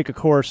kind of pick a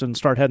course and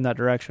start heading that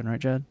direction, right,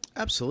 Jed?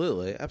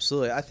 Absolutely.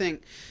 I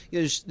think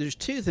there's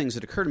two things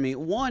that occur to me.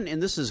 One,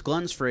 and this is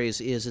Glenn's phrase,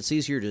 is it's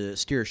easier to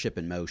steer a ship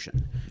in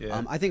motion.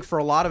 Yeah. I think for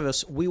a lot of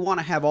us, we want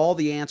to have all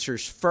the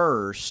answers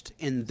first,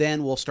 and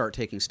then we'll start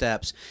taking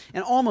steps.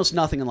 And almost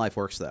nothing in life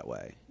works that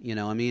way.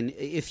 I mean,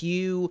 if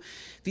you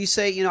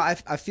say,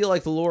 I feel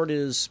like the Lord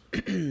is,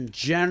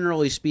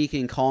 generally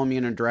speaking, calling me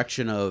in a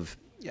direction of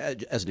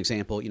as an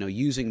example,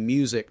 using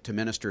music to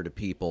minister to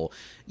people,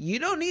 you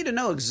don't need to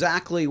know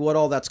exactly what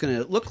all that's going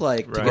to look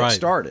like to get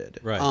started.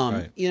 Right.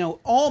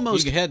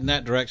 Almost you can head in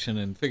that direction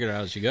and figure it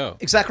out as you go.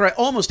 Exactly right.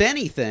 Almost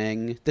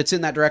anything that's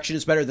in that direction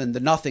is better than the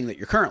nothing that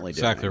you're currently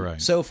doing. Exactly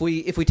right. So if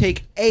we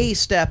take a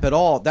step at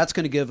all, that's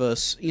going to give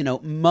us,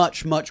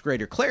 much, much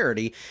greater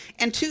clarity.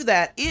 And to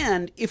that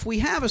end, if we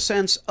have a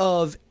sense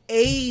of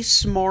a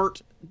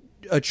smart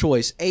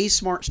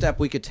step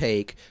we could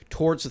take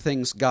towards the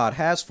things God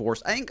has for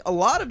us. I think a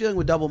lot of dealing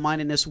with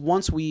double-mindedness,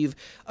 once we've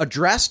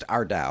addressed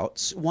our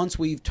doubts, once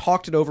we've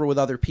talked it over with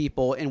other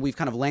people, and we've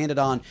kind of landed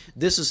on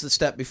this is the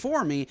step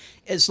before me,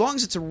 as long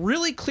as it's a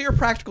really clear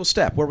practical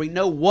step where we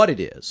know what it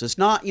is. It's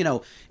not,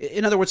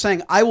 in other words,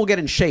 saying I will get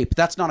in shape,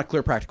 that's not a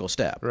clear practical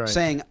step. Right.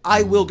 Saying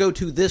I will go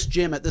to this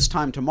gym at this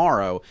time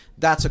tomorrow,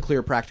 that's a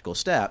clear practical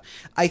step.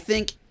 I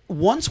think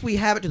once we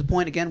have it to the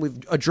point, again, we've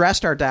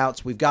addressed our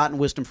doubts, we've gotten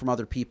wisdom from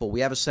other people, we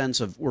have a sense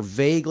of we're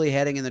vaguely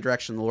heading in the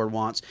direction the Lord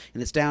wants,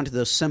 and it's down to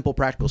those simple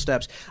practical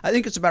steps. I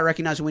think it's about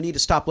recognizing we need to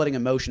stop letting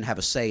emotion have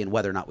a say in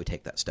whether or not we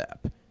take that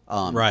step.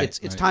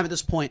 It's time at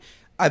this point.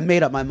 I've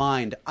made up my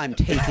mind. I'm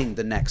taking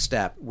the next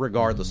step,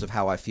 regardless of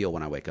how I feel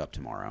when I wake up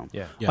tomorrow.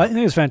 Yeah. I think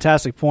it's a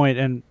fantastic point,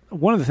 and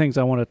one of the things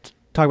I want to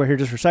talk about here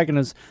just for a second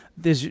is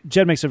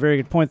Jed makes a very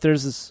good point.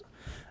 There's this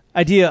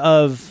idea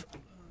of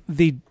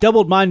the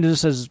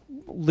double-mindedness, as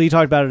Lee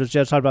talked about it, as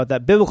Jed talked about,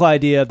 that biblical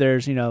idea of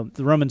there's, the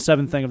Romans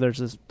 7 thing of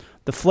there's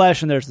the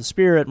flesh and there's the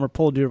spirit, and we're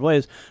pulled different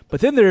ways. But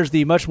then there's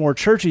the much more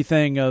churchy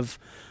thing of,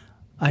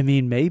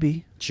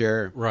 maybe.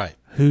 Sure. Right.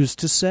 Who's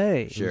to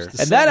say? Sure.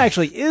 And that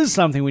actually is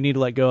something we need to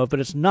let go of, but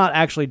it's not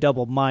actually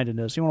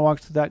double-mindedness. You want to walk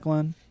through that,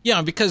 Glenn?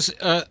 Yeah, because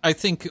I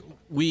think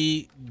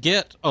we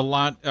get a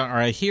lot, or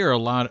I hear a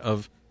lot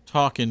of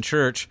talk in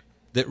church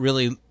that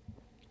really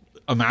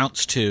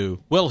amounts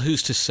to, well,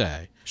 who's to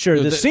say? Sure,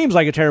 this seems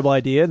like a terrible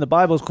idea, and the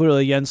Bible's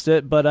clearly against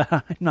it, but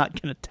I'm not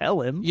going to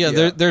tell him.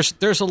 Yeah,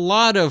 there's a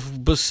lot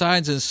of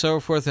besides and so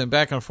forth and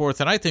back and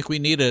forth, and I think we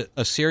need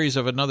a series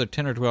of another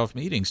 10 or 12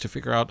 meetings to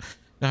figure out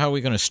how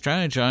we're going to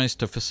strategize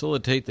to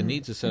facilitate the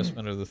needs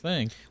assessment of the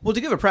thing. Well, to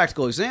give a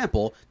practical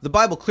example, the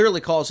Bible clearly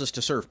calls us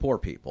to serve poor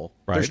people.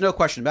 Right. There's no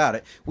question about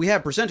it. We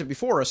have presented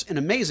before us an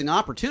amazing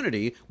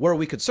opportunity where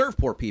we could serve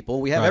poor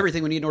people. We have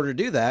everything we need in order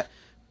to do that.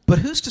 But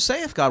who's to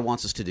say if God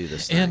wants us to do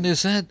this thing? And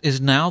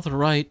is now the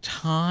right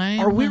time?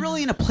 Are we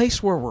really in a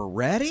place where we're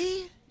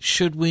ready?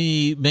 Should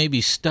we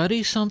maybe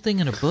study something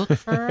in a book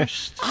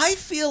first? I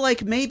feel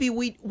like maybe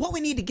what we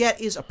need to get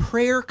is a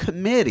prayer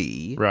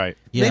committee. Right.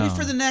 Maybe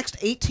for the next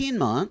 18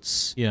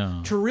 months.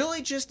 Yeah. To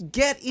really just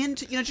get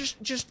into,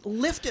 just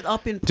lift it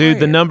up in prayer.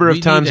 Dude, the number of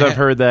We times need to I've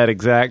heard that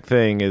exact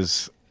thing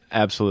is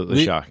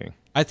absolutely shocking.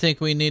 I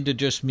think we need to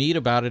just meet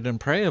about it and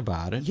pray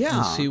about it Yeah.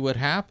 and see what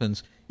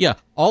happens. Yeah,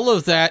 all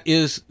of that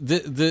is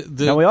the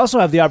Now, we also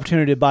have the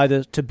opportunity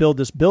to build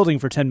this building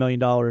for $10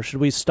 million. Should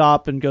we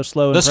stop and go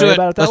slow and Let's pray do it.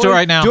 about it that Let's way? do it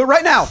right now. Do it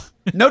right now.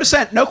 No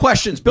dissent, no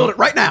questions. Build it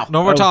right now.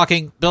 No more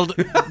talking.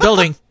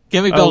 Building.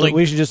 Give me building.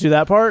 We should just do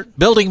that part?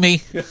 Building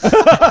me.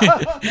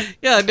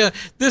 Yeah, no,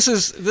 this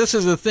is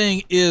the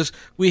thing is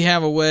we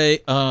have a way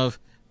of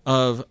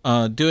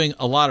doing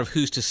a lot of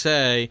who's to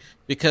say,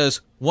 because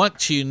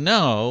once you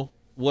know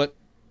what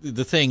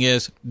the thing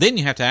is, then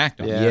you have to act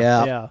on it.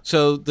 Yeah.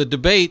 So the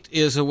debate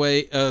is a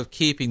way of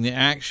keeping the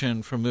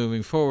action from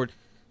moving forward.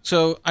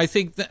 So I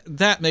think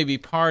that may be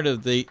part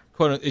of the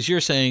quote, as you're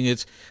saying,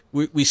 it's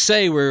we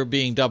say we're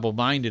being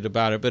double-minded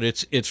about it, but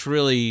it's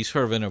really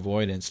sort of an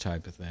avoidance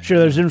type of thing. Sure,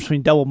 there's a difference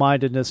between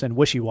double-mindedness and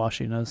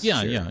wishy-washiness.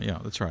 Yeah,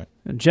 that's right.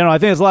 In general, I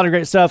think there's a lot of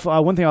great stuff.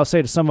 One thing I'll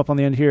say to sum up on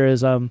the end here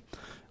is one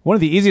of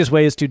the easiest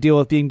ways to deal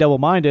with being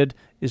double-minded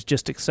is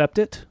just accept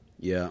it.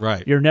 Yeah.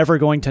 Right. You're never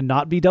going to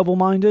not be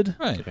double-minded.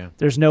 Right. Yeah.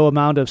 There's no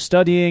amount of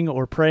studying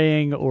or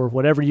praying or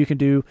whatever you can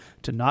do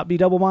to not be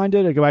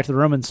double-minded. I go back to the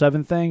Romans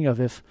 7 thing of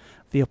if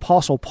the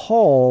Apostle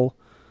Paul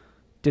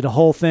did a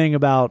whole thing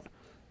about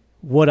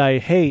what I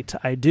hate,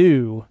 I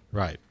do,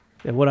 Right.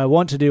 and what I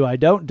want to do, I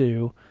don't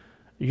do,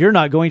 you're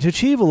not going to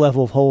achieve a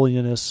level of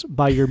holiness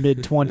by your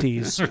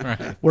mid-20s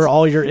Right. where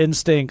all your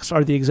instincts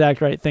are the exact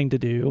right thing to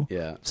do.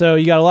 Yeah. So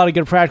you got a lot of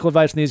good practical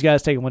advice from these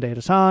guys. Take it one day at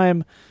a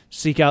time.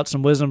 Seek out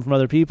some wisdom from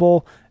other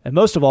people. And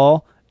most of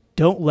all,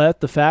 don't let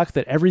the fact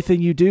that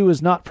everything you do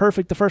is not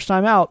perfect the first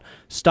time out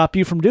stop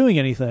you from doing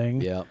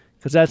anything. Yeah.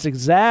 Because that's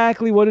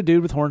exactly what a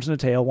dude with horns and a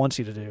tail wants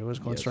you to do. Is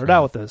going to start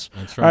out with this.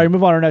 That's All right, right.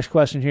 move on to our next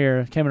question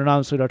here. Came in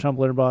anonymously to our Tumblr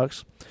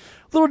inbox. A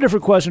little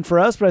different question for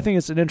us, but I think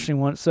it's an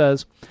interesting one. It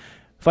says,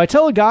 if I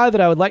tell a guy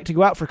that I would like to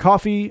go out for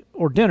coffee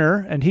or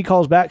dinner, and he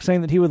calls back saying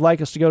that he would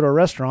like us to go to a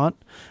restaurant,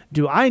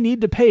 do I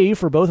need to pay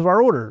for both of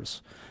our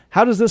orders?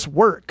 How does this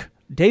work?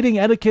 Dating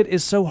etiquette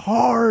is so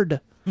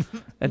hard.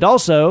 And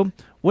also,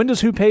 when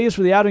does who pays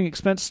for the outing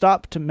expense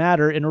stop to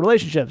matter in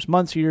relationships?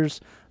 Months,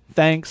 years?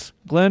 Thanks.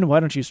 Glenn,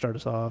 why don't you start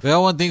us off?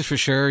 Well, one thing's for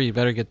sure, you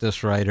better get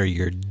this right or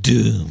you're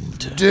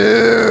doomed.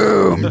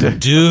 Doomed.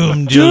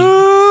 Doomed.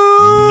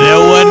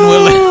 No one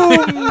will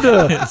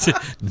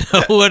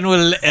No one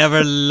will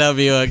ever love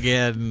you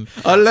again.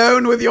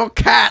 Alone with your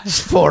cats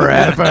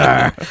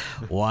forever.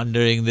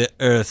 Wandering the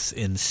earth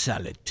in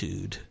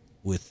solitude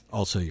with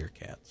also your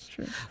cats.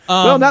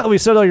 Well, now that we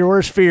settled your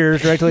worst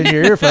fears directly into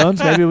your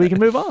earphones, maybe we can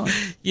move on.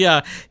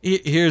 Yeah,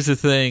 here's the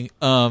thing.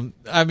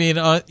 I mean,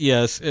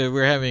 yes,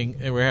 we're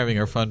having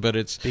our fun, but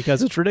it's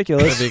Because it's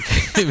ridiculous.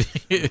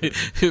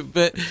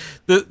 but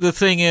the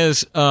thing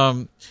is,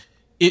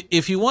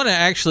 if you want to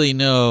actually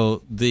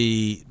know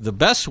the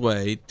best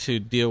way to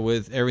deal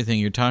with everything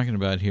you're talking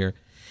about here,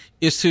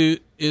 is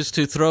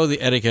to throw the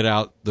etiquette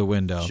out the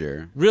window.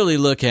 Sure. Really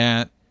look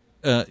at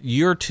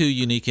you're two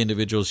unique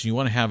individuals. You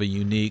want to have a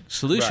unique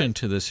solution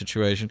to this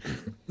situation.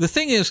 The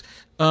thing is,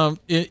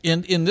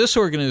 in this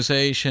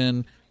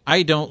organization,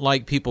 I don't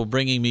like people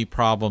bringing me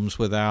problems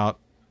without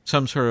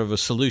some sort of a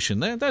solution.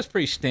 That's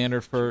pretty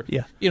standard for,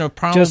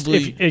 probably. Just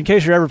in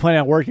case you're ever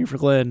planning on working for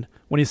Glenn,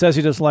 when he says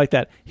he doesn't like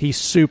that, he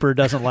super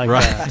doesn't like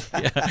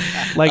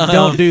that. Like,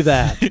 don't do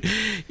that.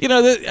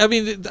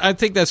 I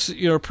think that's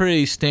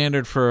pretty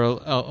standard for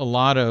a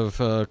lot of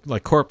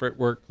like corporate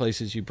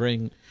workplaces. You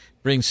bring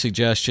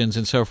suggestions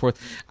and so forth.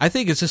 I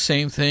think it's the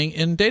same thing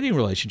in dating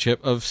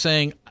relationship of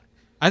saying,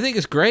 I think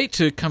it's great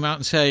to come out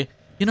and say,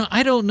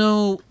 I don't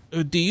know.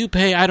 Do you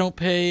pay? I don't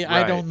pay.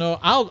 Right. I don't know.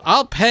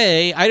 I'll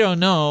pay. I don't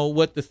know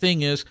what the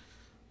thing is,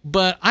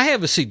 but I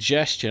have a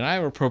suggestion. I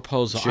have a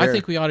proposal. Sure. I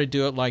think we ought to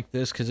do it like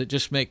this because it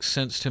just makes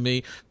sense to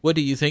me. What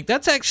do you think?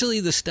 That's actually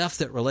the stuff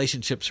that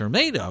relationships are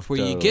made of, where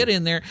you get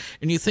in there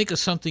and you think of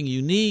something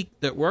unique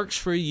that works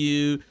for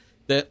you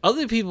that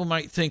other people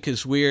might think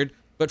is weird,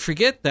 but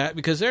forget that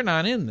because they're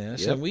not in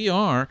this and we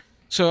are.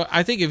 So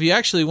I think if you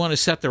actually want to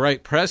set the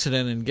right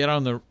precedent and get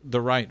on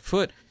the right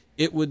foot,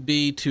 it would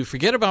be to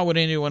forget about what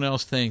anyone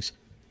else thinks,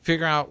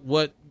 figure out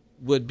what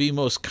would be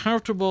most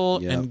comfortable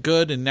and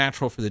good and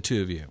natural for the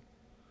two of you.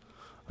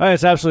 All right,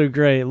 it's absolutely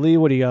great. Lee,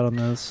 what do you got on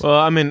this? Well,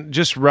 I mean,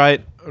 just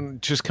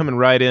coming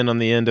right in on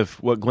the end of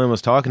what Glenn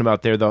was talking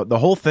about there. The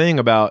whole thing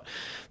about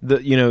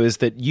is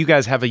that you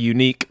guys have a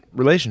unique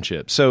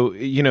relationship. So,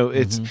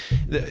 it's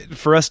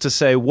for us to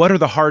say, what are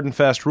the hard and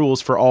fast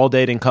rules for all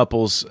dating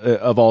couples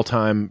of all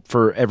time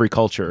for every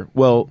culture?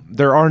 Well,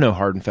 there are no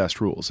hard and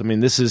fast rules. I mean,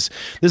 this is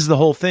the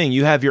whole thing.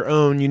 You have your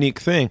own unique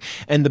thing.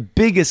 And the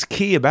biggest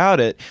key about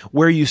it,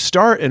 where you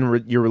start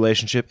in your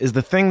relationship, is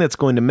the thing that's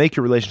going to make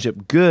your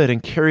relationship good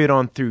and carry it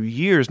on through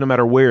years, no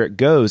matter where it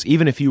goes,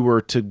 even if you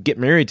were to get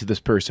married to this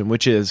person,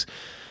 which is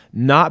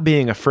not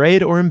being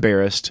afraid or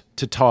embarrassed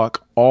to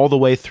talk all the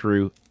way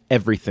through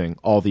everything,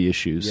 all the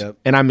issues. Yep.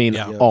 And I mean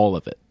all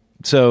of it.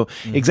 So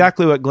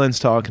exactly what Glenn's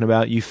talking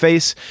about. You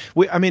face,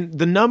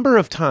 the number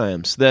of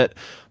times that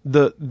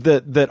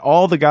that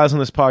all the guys on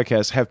this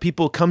podcast have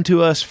people come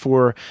to us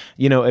for,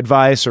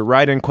 advice or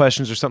write-in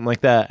questions or something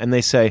like that, and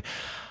they say,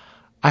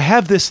 I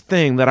have this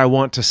thing that I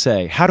want to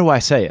say. How do I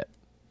say it?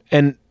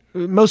 And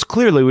most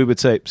clearly we would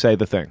say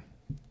the thing.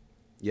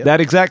 Yep.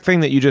 That exact thing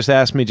that you just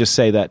asked me, just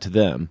say that to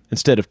them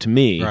instead of to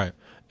me. Right.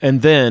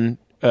 And then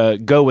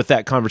go with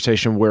that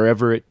conversation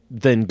wherever it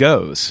then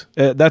goes.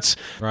 That's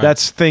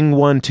thing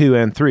 1, 2,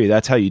 and 3.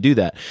 That's how you do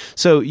that.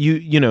 So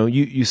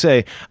you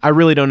say, I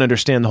really don't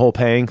understand the whole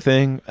paying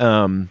thing.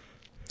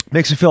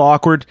 Makes me feel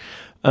awkward.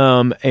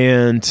 But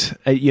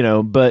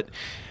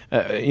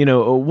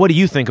what do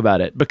you think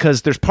about it?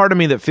 Because there's part of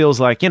me that feels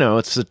like,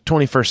 it's the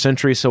 21st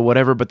century, so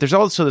whatever. But there's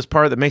also this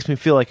part that makes me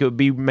feel like it would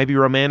be maybe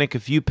romantic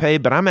if you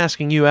paid, but I'm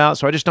asking you out,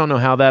 so I just don't know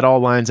how that all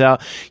lines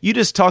out. You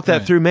just talk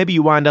that through. Maybe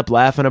you wind up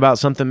laughing about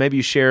something. Maybe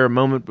you share a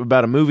moment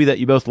about a movie that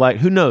you both like.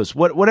 Who knows?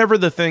 Whatever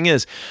the thing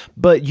is.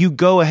 But you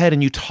go ahead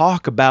and you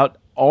talk about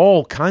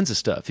all kinds of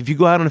stuff. If you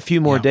go out on a few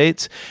more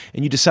dates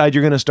and you decide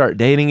you're going to start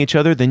dating each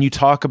other, then you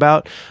talk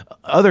about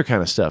other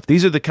kind of stuff.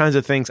 These are the kinds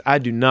of things I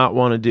do not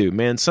want to do.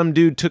 Man, some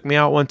dude took me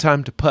out one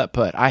time to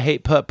putt-putt. I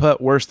hate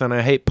putt-putt worse than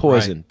I hate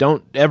poison. Right.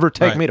 Don't ever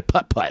take me to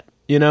putt-putt.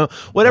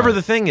 Whatever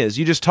the thing is,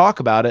 you just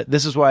talk about it.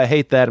 This is why I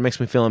hate that. It makes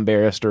me feel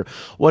embarrassed or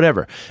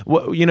whatever.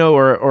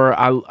 Or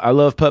I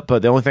love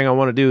putt-putt. The only thing I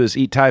want to do is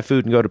eat Thai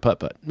food and go to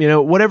putt-putt.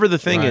 Whatever the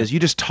thing is, you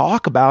just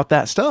talk about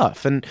that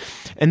stuff. And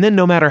then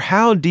no matter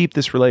how deep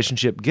this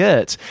relationship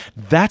gets,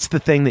 that's the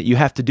thing that you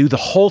have to do the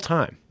whole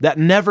time. That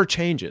never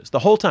changes the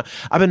whole time.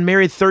 I've been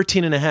married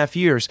 13 and a half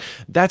years.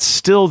 That's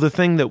still the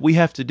thing that we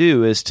have to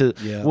do is to,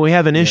 when we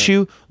have an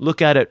issue,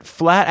 look at it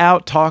flat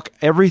out, talk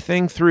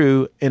everything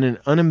through in an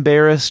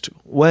unembarrassed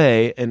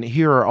way. And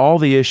here are all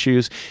the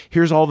issues.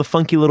 Here's all the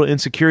funky little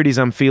insecurities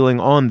I'm feeling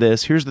on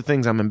this. Here's the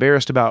things I'm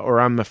embarrassed about or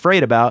I'm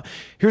afraid about.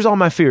 Here's all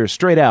my fears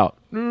straight out.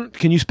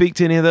 Can you speak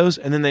to any of those?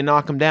 And then they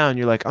knock them down.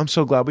 You're like, I'm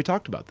so glad we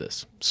talked about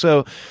this.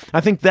 So I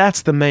think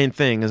that's the main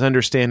thing is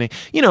understanding,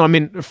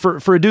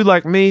 for a dude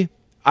like me,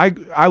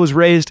 I was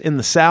raised in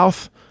the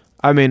South.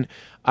 I mean,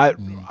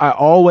 I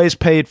always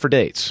paid for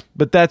dates,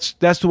 but that's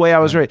the way I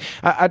was raised.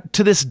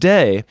 To this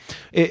day,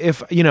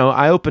 if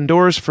I open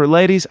doors for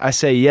ladies, I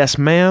say yes,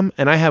 ma'am,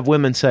 and I have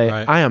women say,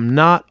 Right. I am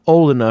not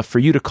old enough for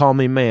you to call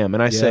me ma'am,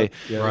 and I say,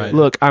 Right.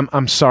 look,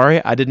 I'm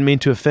sorry, I didn't mean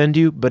to offend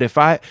you, but if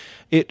I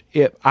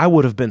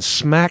would have been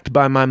smacked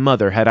by my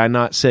mother had I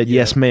not said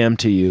yes, ma'am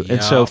to you,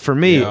 and so for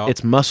me,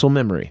 it's muscle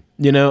memory.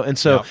 And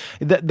so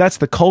that's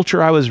the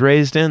culture I was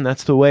raised in.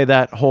 That's the way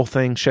that whole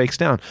thing shakes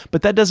down.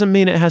 But that doesn't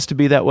mean it has to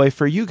be that way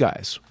for you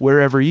guys,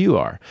 wherever you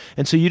are.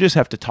 And so you just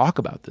have to talk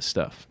about this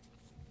stuff.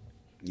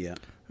 Yeah.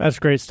 That's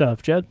great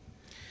stuff, Jed.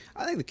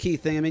 I think the key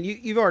thing, I mean,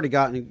 you've already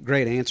gotten a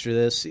great answer to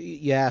this.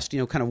 You asked,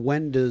 kind of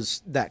when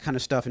does that kind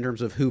of stuff in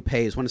terms of who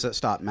pays, when does that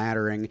stop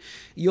mattering?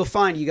 You'll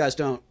find you guys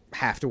don't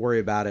have to worry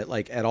about it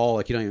at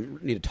all. You don't even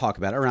need to talk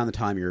about it around the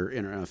time you're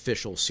in an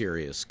official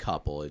serious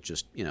couple. It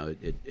just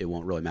it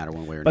won't really matter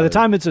one way or another. By the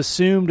time it's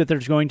assumed that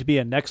there's going to be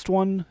a next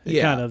one,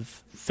 it kind of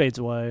fades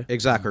away.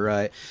 Exactly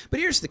right. But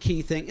here's the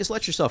key thing: is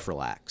let yourself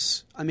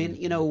relax. I mean,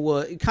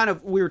 kind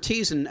of we were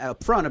teasing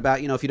up front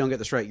about if you don't get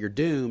this right, you're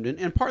doomed.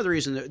 And part of the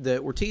reason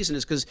that we're teasing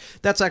is because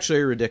that's actually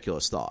a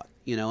ridiculous thought.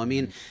 I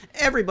mean,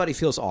 everybody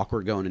feels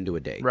awkward going into a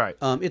date. Right.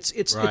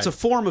 It's a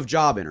form of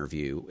job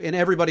interview, and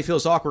everybody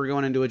feels awkward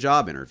going into a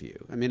job interview.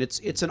 I mean,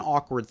 it's an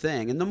awkward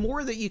thing, and the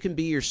more that you can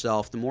be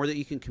yourself, the more that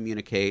you can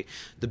communicate,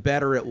 the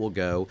better it will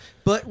go.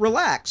 But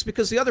relax,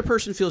 because the other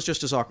person feels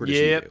just as awkward as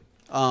you do.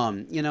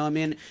 I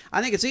mean,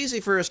 I think it's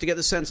easy for us to get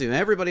the sense of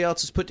everybody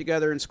else is put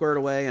together and squared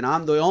away, and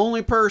I'm the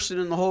only person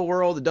in the whole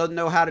world that doesn't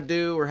know how to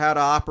do or how to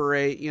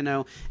operate,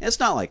 It's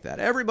not like that.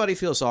 Everybody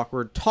feels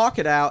awkward. Talk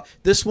it out.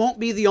 This won't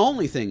be the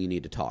only thing you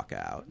need to talk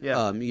out.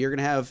 Yeah. You're going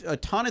to have a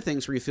ton of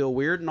things where you feel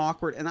weird and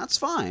awkward, and that's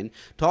fine.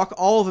 Talk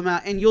all of them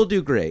out, and you'll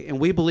do great. And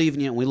we believe in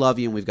you, and we love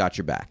you, and we've got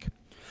your back.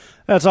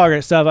 That's all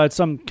great stuff. I had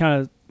some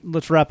kind of...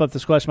 Let's wrap up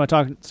this question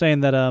by saying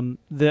that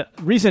the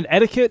reason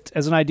etiquette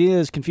as an idea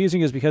is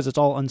confusing is because it's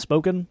all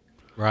unspoken.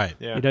 Right.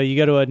 Yeah. You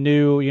go to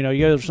you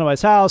go to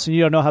somebody's house and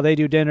you don't know how they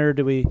do dinner.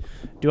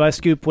 Do I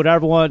scoop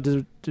whatever I want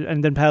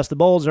and then pass the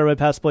bowls, or everybody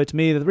pass the plate to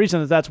me? The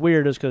reason that's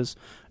weird is because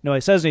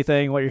nobody says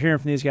anything. What you're hearing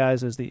from these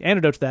guys is the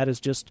antidote to that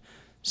is just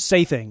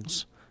say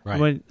things. Right.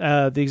 When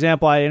the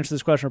example I answered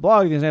this question on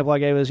blog, the example I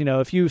gave is,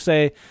 if you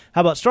say,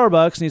 how about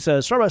Starbucks? And he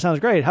says, Starbucks sounds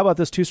great. How about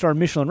this 2-star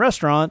Michelin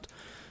restaurant?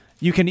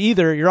 You can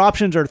your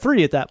options are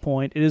 3 at that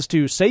point. It is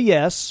to say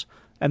yes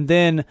and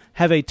then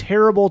have a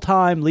terrible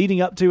time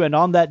leading up to and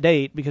on that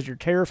date because you're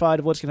terrified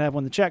of what's going to happen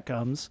when the check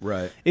comes.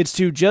 Right. It's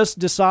to just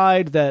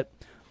decide that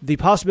the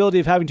possibility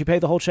of having to pay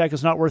the whole check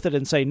is not worth it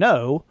and say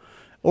no,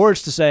 or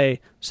it's to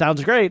say,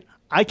 sounds great,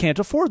 I can't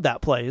afford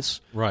that place.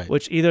 Right.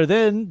 Which either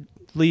then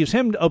leaves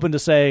him open to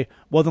say,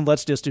 well, then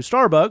let's just do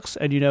Starbucks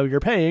and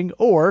you're paying,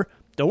 or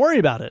don't worry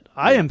about it,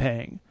 I am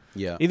paying.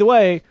 Yeah. Either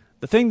way,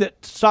 the thing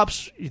that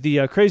stops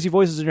the crazy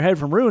voices in your head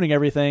from ruining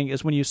everything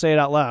is when you say it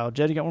out loud.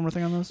 Jed, you got one more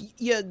thing on this?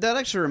 Yeah, that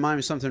actually reminds me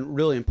of something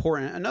really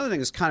important. Another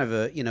thing is kind of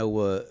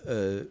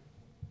a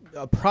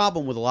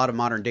problem with a lot of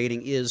modern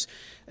dating is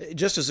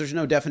just as there's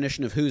no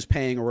definition of who's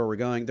paying or where we're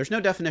going, there's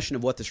no definition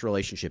of what this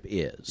relationship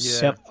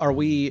is. Yeah. Yep.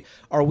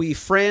 Are we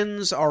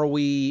friends? Are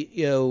we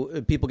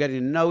people getting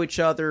to know each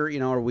other?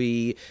 Are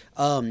we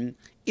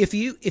if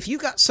you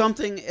got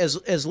something,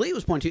 as Lee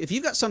was pointing to, if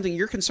you've got something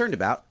you're concerned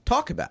about,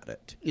 talk about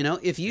it.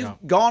 If you've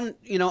gone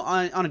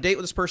on a date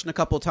with this person a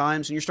couple of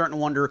times and you're starting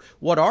to wonder,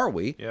 what are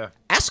we? Yeah.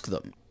 Ask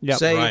them. Yep.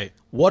 Say, Right.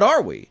 what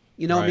are we?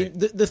 I Right.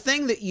 mean, the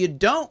thing that you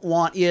don't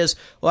want is,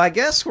 well, I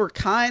guess we're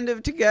kind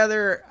of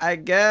together. I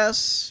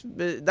guess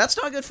but that's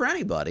not good for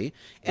anybody.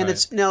 And Right.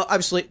 it's now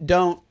obviously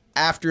don't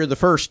after the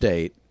first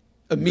date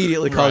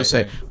immediately call Right. and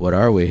say, what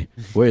are we?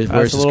 Where's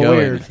That's this a little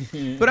going?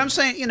 weird. But I'm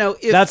saying,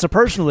 if That's a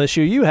personal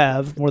issue you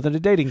have more than a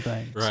dating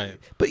thing. Right.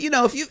 But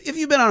if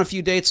you've been on a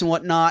few dates and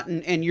whatnot,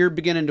 and you're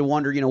beginning to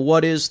wonder,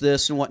 what is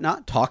this and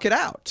whatnot, talk it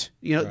out.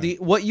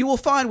 What you will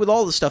find with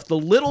all the stuff, the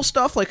little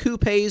stuff like who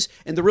pays,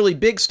 and the really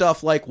big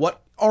stuff like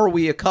what are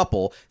we a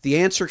couple, the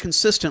answer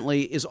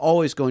consistently is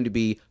always going to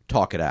be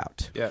talk it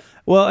out. Yeah.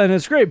 Well, and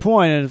it's a great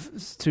point,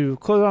 and to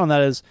close on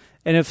that is,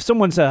 and if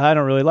someone says, I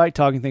don't really like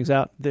talking things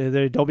out,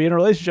 they don't be in a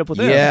relationship with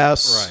them.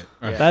 Yes.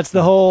 Right. That's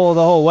the whole,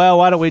 well,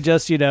 why don't we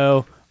just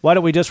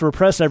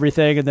repress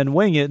everything and then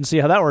wing it and see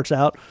how that works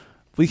out?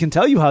 We can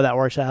tell you how that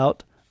works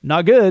out.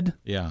 Not good.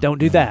 Yeah. Don't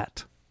do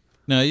that.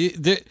 No,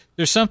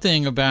 there's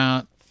something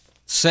about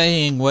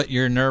saying what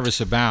you're nervous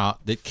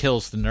about that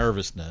kills the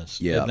nervousness.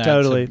 Yeah. And that's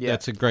Totally.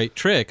 That's a great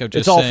trick of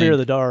just It's all saying, fear of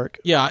the dark.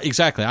 Yeah,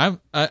 exactly. I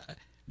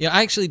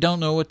actually don't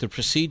know what the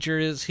procedure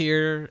is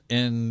here,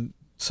 and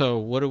so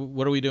what are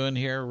we doing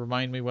here?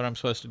 Remind me what I'm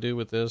supposed to do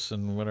with this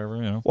and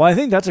whatever. Well, I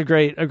think that's a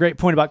great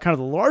point about kind of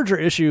the larger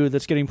issue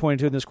that's getting pointed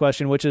to in this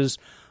question, which is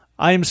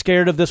I am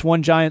scared of this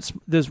one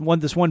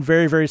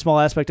very, very small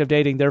aspect of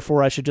dating,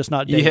 therefore I should just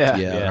not date.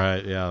 Yeah.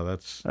 Right. Yeah.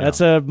 That's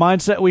a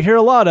mindset we hear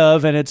a lot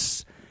of, and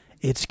it's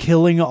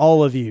killing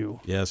all of you.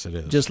 Yes, it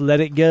is. Just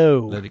let it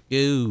go. let it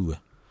go.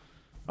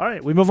 All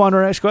right, we move on to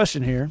our next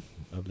question here.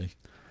 Lovely.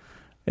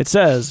 It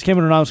says, came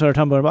in anonymous in our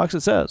Tumblr box,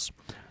 it says,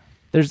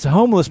 There's a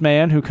homeless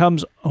man who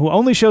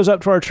only shows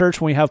up to our church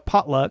when we have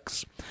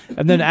potlucks,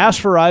 and then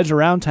asks for rides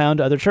around town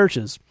to other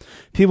churches.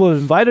 People have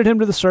invited him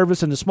to the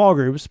service into small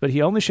groups, but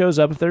he only shows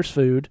up if there's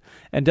food,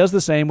 and does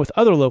the same with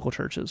other local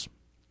churches.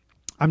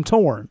 I'm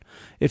torn.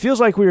 It feels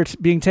like we are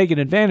being taken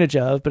advantage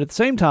of, but at the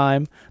same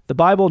time, the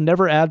Bible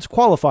never adds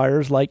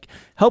qualifiers like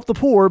help the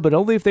poor, but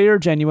only if they are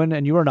genuine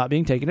and you are not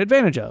being taken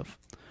advantage of.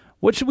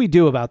 What should we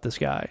do about this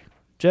guy?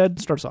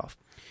 Jed, starts off.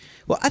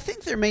 Well, I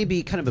think there may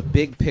be kind of a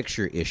big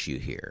picture issue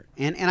here,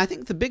 and I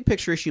think the big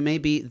picture issue may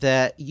be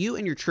that you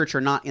and your church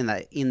are not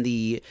in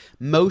the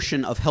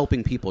motion of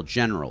helping people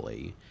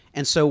generally,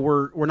 and so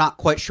we're not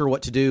quite sure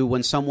what to do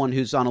when someone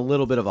who's on a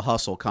little bit of a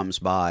hustle comes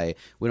by.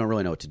 We don't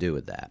really know what to do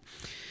with that.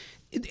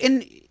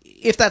 And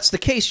if that's the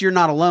case, you're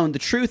not alone. The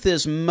truth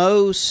is,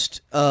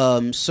 most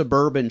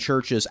suburban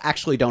churches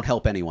actually don't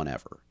help anyone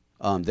ever.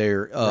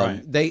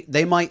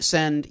 They might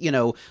send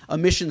a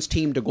missions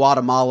team to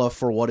Guatemala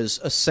for what is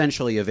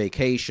essentially a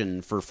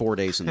vacation for 4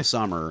 days in the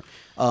summer.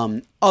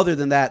 Other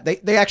than that,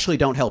 they actually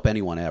don't help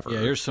anyone ever. Yeah,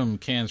 here's some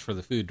cans for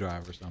the food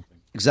drive or something.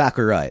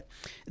 Exactly right.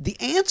 The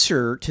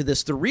answer to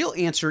this, the real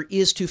answer,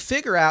 is to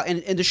figure out,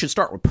 and this should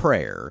start with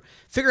prayer,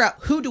 figure out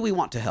who do we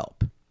want to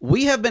help.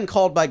 We have been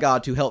called by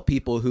God to help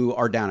people who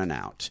are down and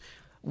out.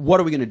 What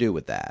are we going to do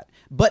with that?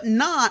 But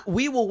not,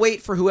 we will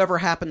wait for whoever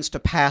happens to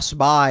pass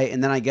by,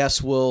 and then I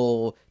guess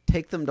we'll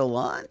take them to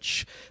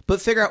lunch.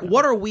 But figure out,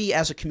 what are we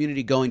as a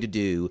community going to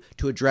do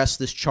to address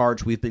this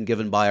charge we've been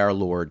given by our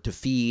Lord to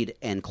feed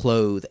and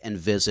clothe and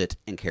visit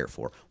and care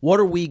for? What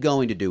are we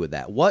going to do with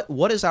that?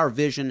 What is our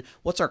vision?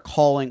 What's our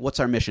calling?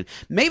 What's our mission?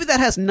 Maybe that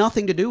has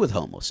nothing to do with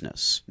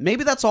homelessness.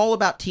 Maybe that's all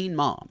about teen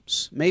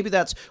moms. Maybe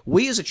that's,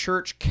 we as a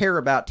church care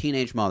about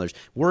teenage mothers.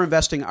 We're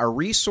investing our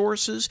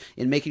resources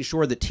in making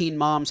sure that teen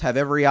moms have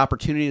every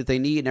opportunity that they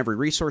need and every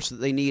resource that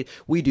they need.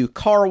 We do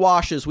car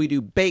washes, we do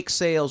bake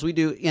sales,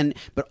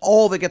 but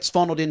all of it gets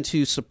funneled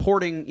into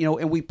supporting,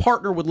 and we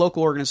partner with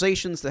local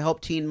organizations to help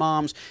teen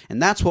moms,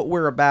 and that's what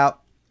we're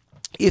about.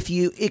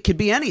 It could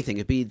be anything.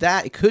 It could be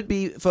that. It could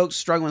be folks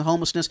struggling with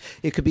homelessness.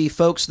 It could be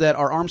folks that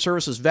are armed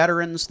services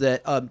veterans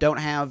that don't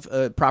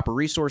have proper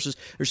resources.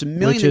 There's a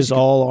million. Which is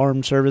all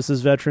armed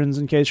services veterans,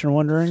 in case you're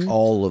wondering.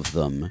 All of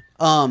them.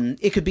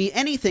 It could be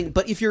anything.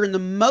 But if you're in the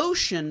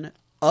motion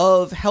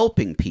of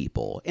helping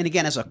people, and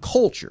again, as a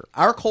culture,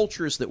 our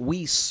culture is that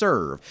we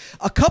serve,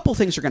 a couple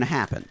things are going to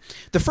happen.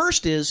 The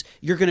first is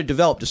you're going to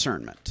develop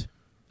discernment.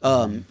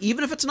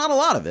 Even if it's not a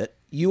lot of it,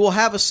 you will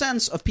have a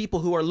sense of people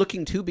who are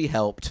looking to be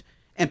helped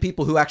and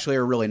people who actually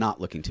are really not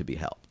looking to be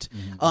helped.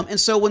 And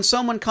so when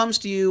someone comes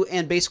to you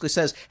and basically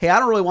says, hey, I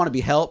don't really want to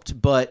be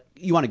helped, but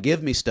you want to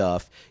give me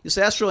stuff, you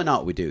say, that's really not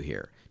what we do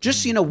here.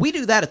 Just, we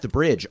do that at the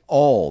bridge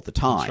all the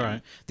time. That's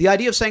right. The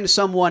idea of saying to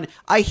someone,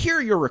 I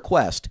hear your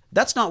request,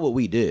 that's not what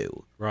we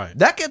do. Right.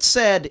 That gets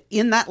said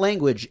in that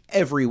language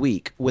every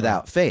week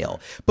without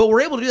fail. But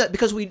we're able to do that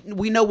because we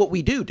know what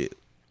we do.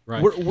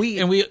 Right.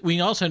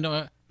 We also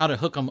know how to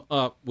hook them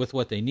up with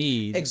what they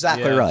need.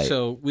 Exactly right.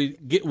 So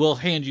we'll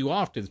hand you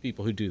off to the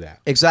people who do that.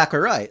 Exactly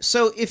right.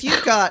 So if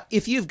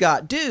you've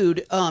got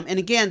dude, and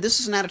again, this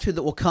is an attitude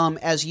that will come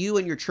as you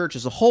and your church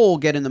as a whole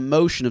get in the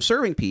motion of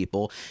serving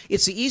people.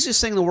 It's the easiest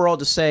thing in the world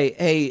to say,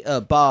 hey,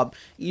 Bob,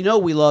 we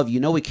love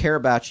you, we care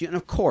about you, and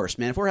of course,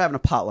 man, if we're having a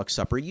potluck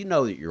supper,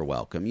 that you're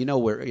welcome.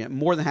 We're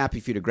more than happy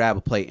for you to grab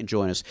a plate and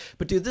join us.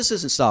 But dude, this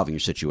isn't solving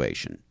your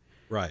situation.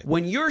 Right.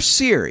 When you're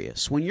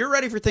serious, when you're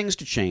ready for things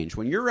to change,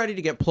 when you're ready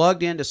to get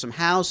plugged into some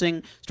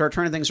housing, start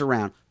turning things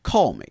around,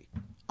 call me.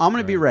 I'm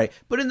going to be ready.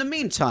 But in the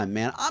meantime,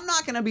 man, I'm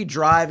not going to be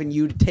driving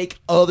you to take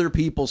other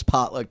people's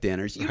potluck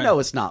dinners.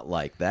 It's not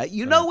like that.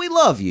 We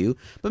love you.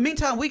 But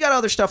meantime, we got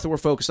other stuff that we're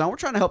focused on. We're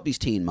trying to help these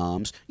teen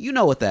moms. You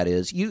know what that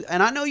is.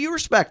 And I know you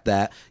respect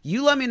that.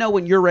 You let me know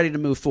when you're ready to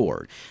move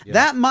forward. Yeah.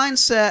 That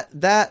mindset,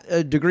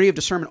 that degree of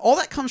discernment, all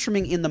that comes from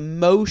being in the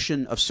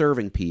motion of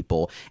serving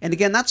people. And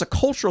again, that's a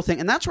cultural thing.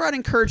 And that's where I'd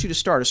encourage you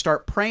to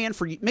start praying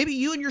for maybe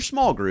you and your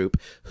small group.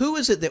 Who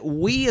is it that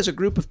we as a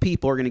group of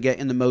people are going to get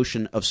in the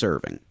motion of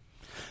serving?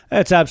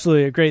 That's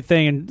absolutely a great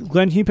thing. And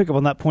Glenn, can you pick up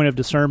on that point of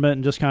discernment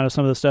and just kind of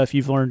some of the stuff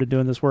you've learned in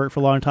doing this work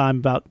for a long time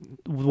about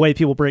the way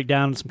people break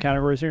down some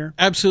categories here?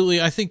 Absolutely.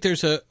 I think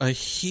there's a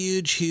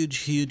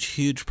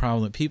huge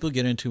problem that people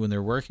get into when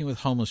they're working with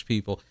homeless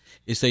people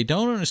is they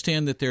don't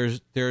understand that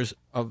there's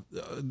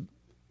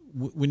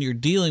when you're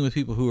dealing with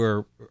people who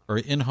are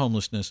in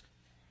homelessness,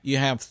 you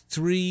have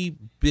three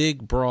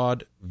big,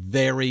 broad,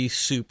 very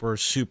super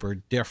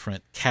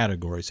different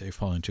categories they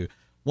fall into.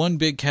 One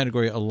big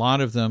category, a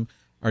lot of them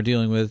are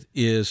dealing with,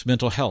 is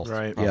mental health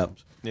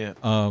problems. Yep.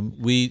 Yeah.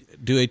 We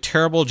do a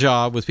terrible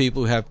job with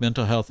people who have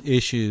mental health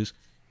issues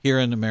here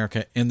in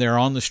America, and they're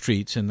on the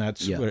streets, and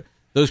that's where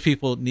those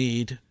people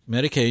need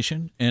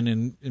medication, and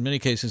in many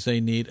cases they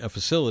need a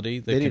facility.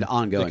 They need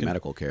ongoing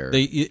medical care.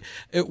 We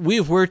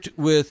have worked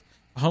with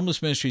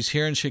homeless ministries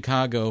here in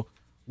Chicago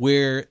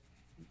where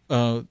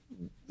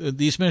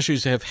these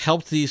ministries have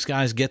helped these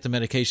guys get the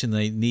medication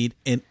they need,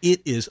 and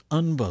it is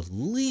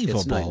unbelievable.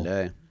 It's night and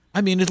day.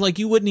 I mean, it's like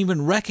you wouldn't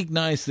even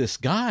recognize this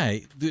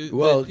guy.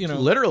 Well, you know,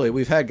 literally,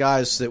 we've had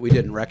guys that we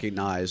didn't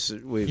recognize.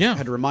 We've Yeah.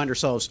 had to remind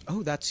ourselves,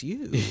 oh, that's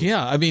you.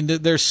 yeah. I mean,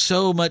 they're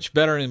so much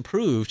better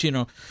improved. You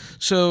know,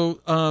 so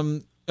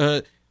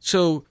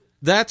so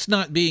that's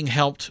not being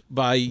helped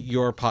by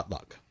your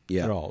potluck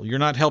Yeah. at all. You're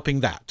not helping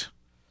that.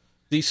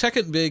 The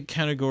second big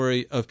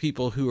category of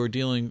people who are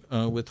dealing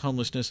with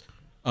homelessness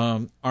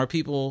are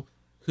people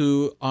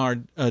who are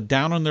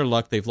down on their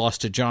luck. They've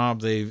lost a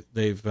job.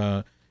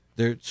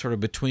 They're sort of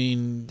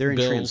between. They're in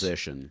bills.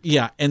 transition.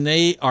 Yeah, and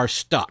they are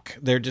stuck.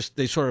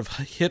 They sort of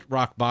hit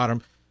rock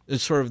bottom.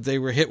 It's sort of they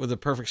were hit with a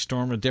perfect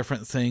storm of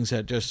different things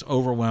that just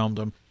overwhelmed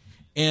them.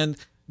 And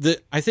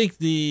I think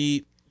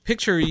the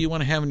picture you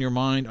want to have in your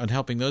mind on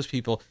helping those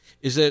people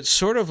is that it's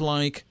sort of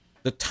like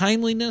the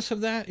timeliness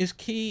of that is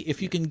key.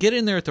 If you can get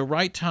in there at the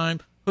right time,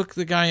 hook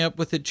the guy up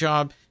with a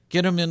job,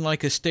 get them in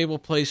like a stable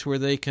place where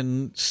they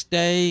can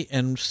stay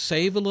and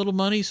save a little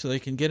money so they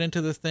can get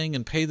into the thing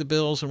and pay the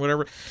bills and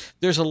whatever.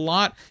 There's a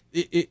lot.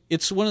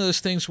 It's one of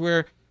those things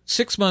where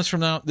 6 months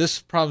from now,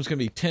 this problem's going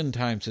to be 10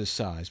 times this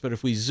size. But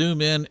if we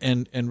zoom in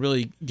and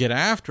really get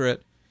after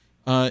it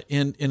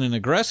in an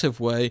aggressive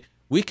way,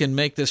 we can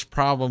make this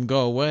problem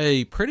go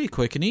away pretty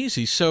quick and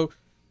easy. So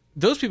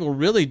those people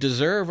really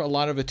deserve a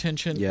lot of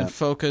attention and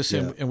focus,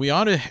 and we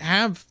ought to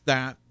have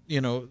that,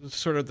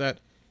 sort of that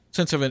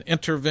sense of an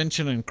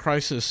intervention and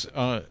crisis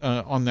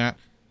on that.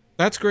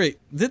 That's great.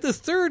 Then the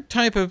third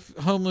type of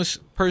homeless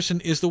person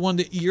is the one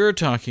that you're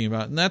talking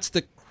about, and that's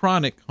the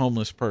chronic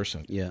homeless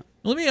person. Yeah.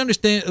 Let me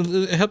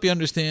help you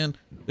understand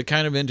the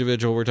kind of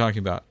individual we're talking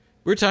about.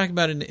 We're talking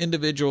about an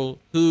individual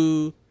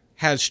who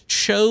has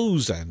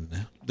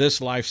chosen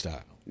this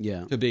lifestyle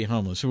to be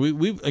homeless. So we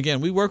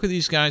work with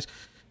these guys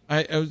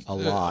a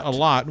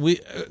lot.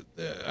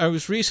 I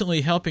was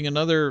recently helping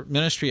another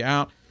ministry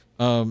out,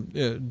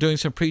 doing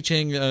some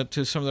preaching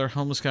to some of their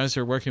homeless guys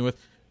they're working with.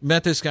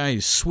 Met this guy.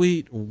 He's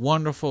sweet,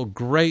 wonderful,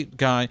 great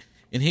guy,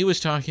 and he was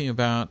talking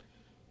about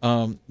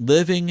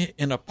living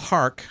in a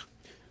park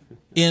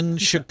in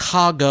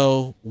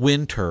Chicago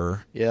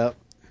winter. Yep.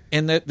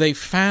 And that they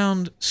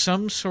found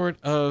some sort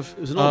of...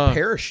 It was an old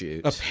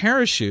parachute. A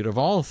parachute, of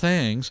all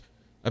things,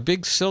 a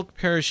big silk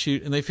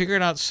parachute, and they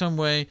figured out some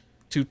way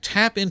to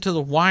tap into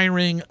the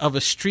wiring of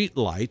a street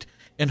light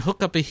and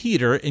hook up a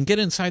heater and get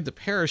inside the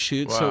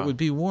parachute so it would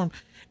be warm.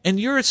 And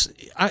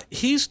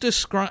he's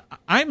described...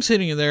 I'm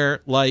sitting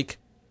there like,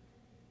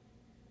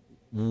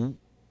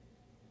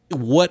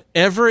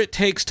 whatever it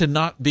takes to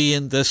not be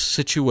in this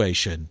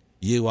situation,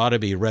 you ought to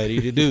be ready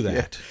to do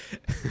that.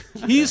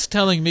 He's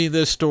telling me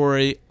this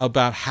story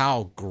about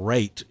how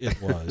great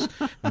it was.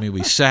 I mean,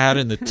 we sat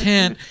in the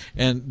tent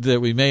and that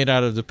we made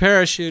out of the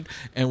parachute,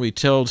 and we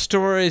told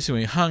stories, and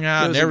we hung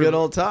out. It was a good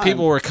old time.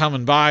 People were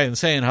coming by and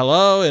saying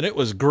hello, and it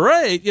was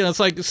great. It's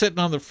like sitting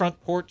on the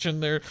front porch in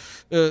their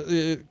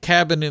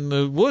cabin in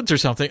the woods or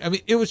something. I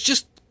mean, it was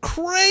just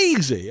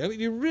crazy. I mean,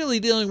 you're really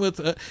dealing with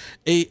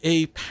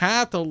a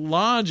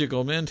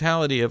pathological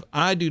mentality of,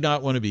 I do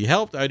not want to be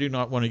helped. I do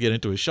not want to get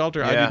into a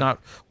shelter. I do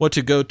not want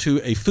to go to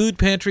a food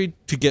pantry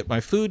to get my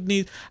food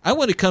needs. I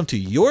want to come to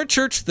your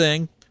church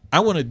thing.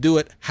 I want to do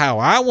it how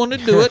I want to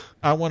do it.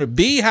 I want to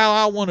be how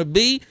I want to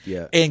be.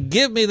 Yeah. And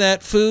give me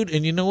that food.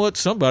 And you know what?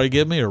 Somebody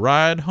give me a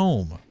ride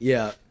home.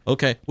 Yeah.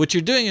 Okay. What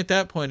you're doing at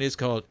that point is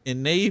called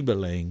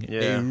enabling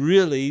a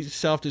really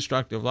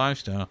self-destructive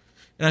lifestyle.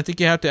 And I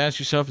think you have to ask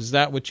yourself, is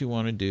that what you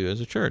want to do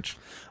as a church?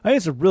 I think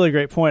it's a really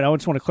great point. I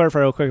just want to clarify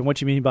real quick on what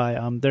you mean by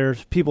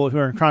there's people who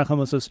are in chronic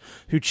homelessness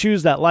who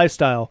choose that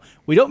lifestyle.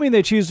 We don't mean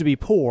they choose to be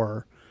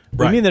poor.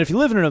 We mean that if you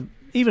live in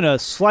even a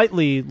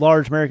slightly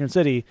large American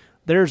city,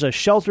 there's a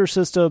shelter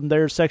system,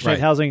 there's Section 8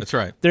 housing. That's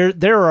right.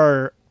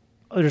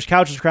 There's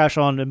couches to crash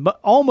on, and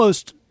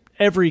almost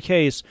every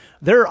case,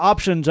 there are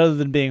options other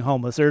than being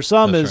homeless. There are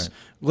some, as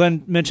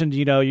Glenn mentioned,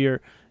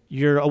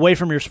 you're away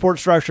from your support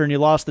structure and you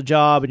lost the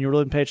job and you're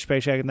living paycheck to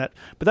paycheck and that.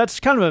 But that's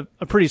kind of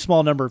a pretty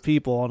small number of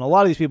people. And a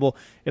lot of these people,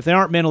 if they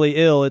aren't mentally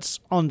ill, it's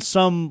on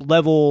some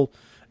level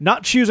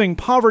not choosing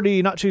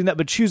poverty, not choosing that,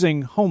 but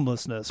choosing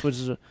homelessness, which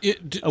is a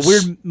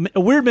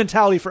weird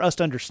mentality for us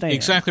to understand.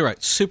 Exactly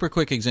right. Super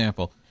quick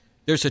example.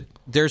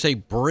 There's a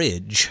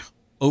bridge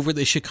over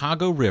the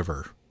Chicago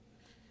River.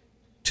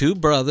 Two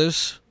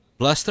brothers,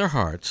 bless their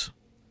hearts,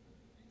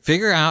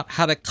 figure out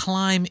how to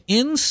climb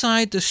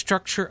inside the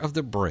structure of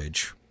the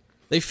bridge.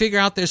 They figure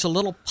out there's a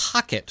little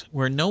pocket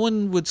where no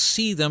one would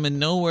see them and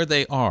know where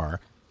they are.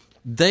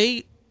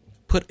 They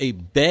put a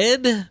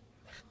bed,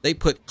 they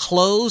put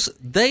clothes,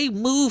 they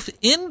move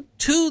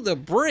into the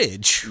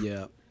bridge.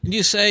 Yeah. And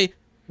you say,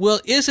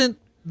 well, isn't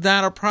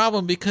that a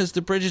problem because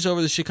the bridges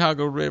over the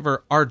Chicago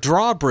River are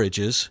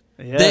drawbridges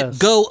that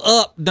go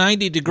up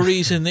 90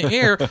 degrees in the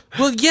air?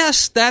 Well,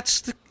 yes,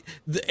 that's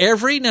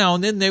every now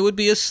and then they would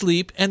be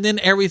asleep and then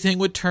everything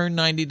would turn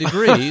 90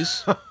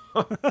 degrees.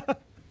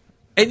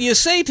 And you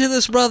say to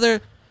this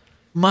brother,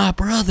 my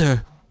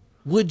brother,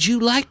 would you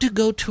like to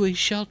go to a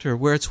shelter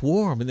where it's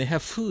warm and they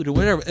have food or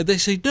whatever? And they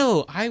say,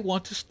 no, I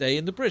want to stay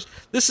in the bridge.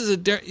 This is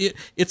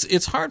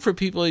it's hard for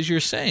people, as you're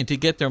saying, to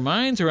get their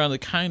minds around the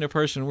kind of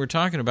person we're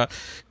talking about.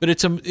 But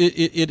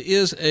it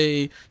is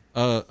a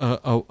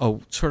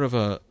sort of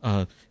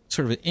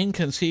an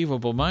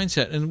inconceivable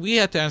mindset, and we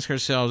have to ask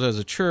ourselves as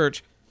a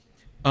church,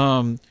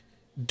 do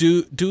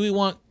we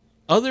want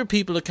other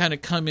people to kind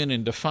of come in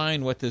and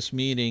define what this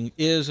meeting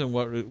is and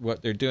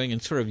what they're doing,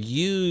 and sort of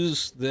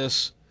use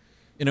this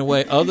in a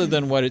way other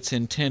than what it's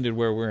intended,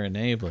 where we're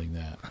enabling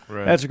that?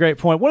 Right. That's a great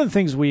point. One of the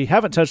things we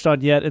haven't touched on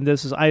yet, and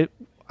this is I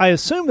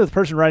assume that the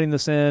person writing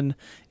this in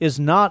is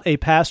not a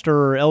pastor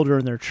or elder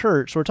in their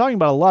church. So we're talking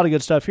about a lot of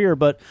good stuff here,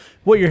 but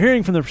what you're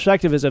hearing from the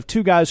perspective is of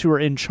two guys who are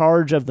in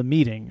charge of the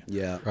meeting.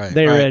 Yeah. Right.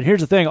 And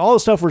here's the thing, all the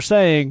stuff we're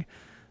saying,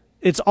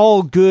 it's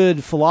all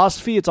good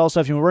philosophy, it's all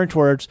stuff you're working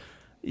towards.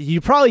 You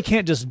probably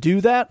can't just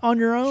do that on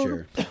your own.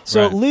 Sure.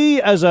 So Right.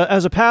 Lee, as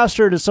a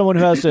pastor, to someone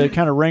who has to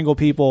kind of wrangle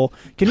people,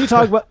 can you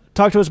talk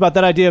to us about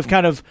that idea of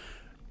kind of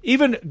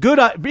even a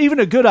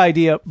good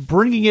idea,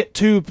 bringing it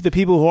to the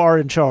people who are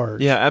in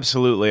charge? Yeah,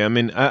 absolutely. I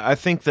mean, I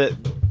think that,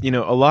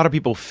 a lot of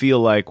people feel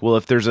like, well,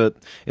 if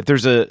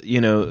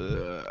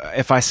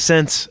I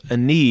sense a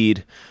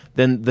need,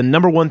 then the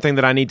number one thing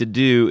that I need to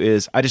do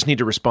is I just need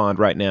to respond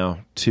right now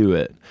to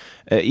it,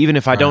 even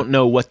if I don't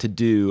know what to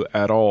do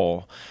at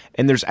all.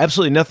 And there's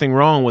absolutely nothing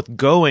wrong with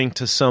going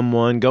to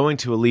someone, going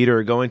to a leader,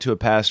 or going to a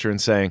pastor and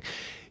saying,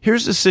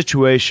 here's the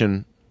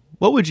situation.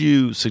 What would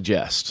you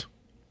suggest?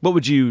 What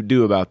would you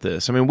do about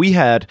this? I mean, we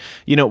had,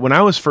 when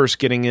I was first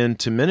getting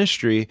into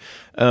ministry,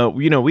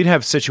 we'd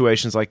have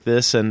situations like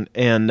this, and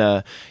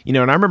I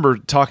remember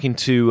talking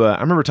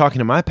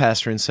to my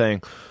pastor and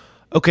saying,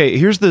 okay,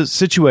 here's the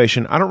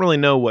situation. I don't really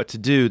know what to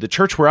do. The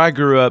church where I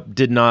grew up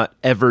did not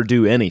ever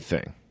do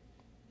anything,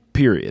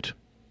 period,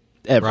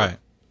 ever. Right.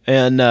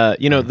 And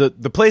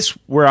the place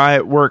where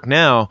I work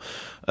now,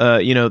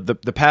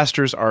 the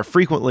pastors are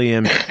frequently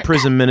in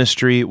prison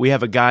ministry. We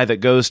have a guy that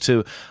goes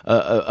to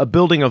a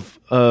building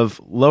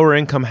of lower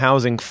income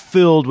housing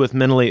filled with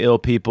mentally ill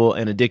people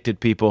and addicted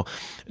people.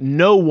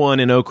 No one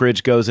in Oak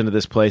Ridge goes into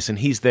this place, and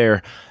he's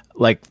there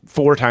like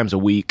 4 times a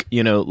week,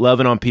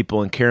 loving on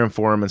people and caring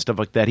for them and stuff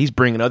like that. He's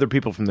bringing other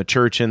people from the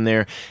church in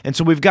there. And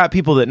so we've got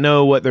people that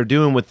know what they're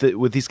doing with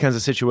these kinds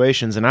of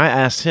situations. And I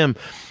asked him,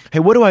 hey,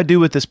 what do I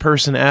do with this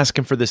person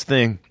asking for this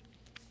thing?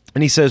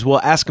 And he says, well,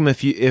 ask them if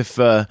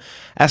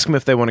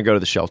they want to go to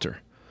the shelter.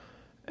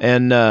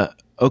 And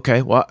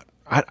okay, well,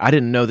 I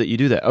didn't know that you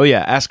do that. Oh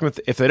yeah, ask them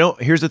if they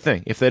don't. Here's the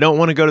thing: if they don't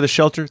want to go to the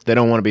shelter, they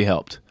don't want to be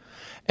helped.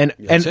 And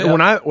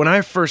when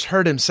I first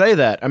heard him say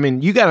that, I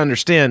mean, you got to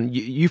understand,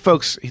 you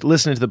folks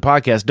listening to the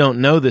podcast don't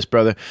know this,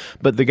 brother,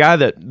 but the guy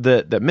that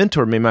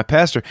mentored me, my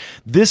pastor,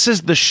 this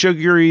is the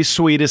sugary,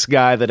 sweetest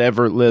guy that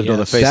ever lived on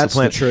the face of the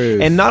planet. That's the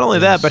truth. And not only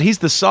that, but he's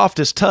the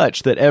softest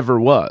touch that ever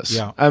was.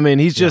 Yeah. I mean,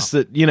 he's just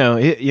that,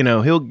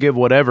 he'll give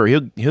whatever.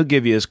 He'll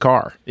give you his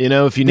car,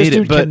 if you This need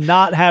dude it. But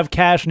cannot have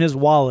cash in his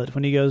wallet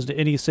when he goes to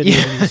any city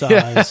of any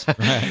size.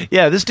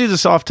 yeah, this dude's a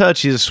soft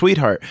touch. He's a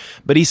sweetheart.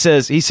 But he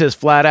says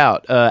flat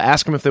out,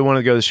 ask him if they want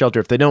to go to the shelter.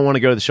 If they don't want to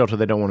go to the shelter,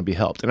 they don't want to be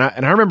helped. And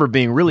I remember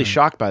being really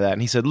shocked by that.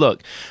 And he said,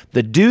 look,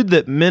 the dude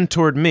that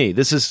mentored me,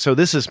 this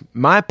is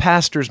my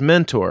pastor's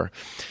mentor.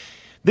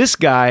 This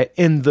guy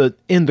in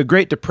the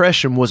Great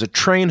Depression was a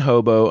train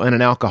hobo and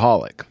an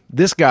alcoholic.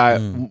 This guy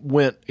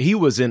he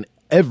was in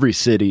every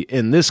city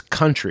in this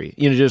country,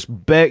 just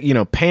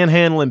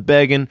panhandling,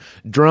 begging,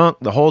 drunk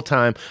the whole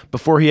time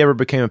before he ever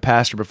became a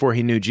pastor, before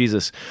he knew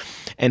Jesus.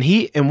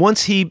 And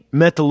once he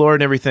met the Lord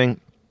and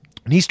everything,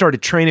 and he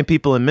started training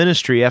people in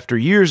ministry after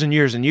years and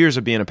years and years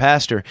of being a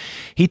pastor.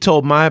 He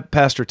told my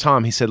pastor,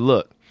 Tom, he said,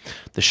 look,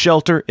 the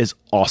shelter is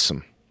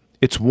awesome.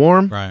 It's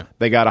warm. Right.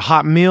 They got a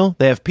hot meal.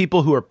 They have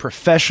people who are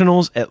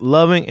professionals at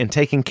loving and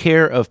taking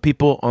care of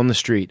people on the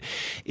street.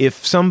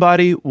 If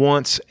somebody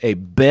wants a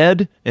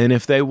bed, and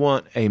if they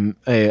want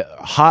a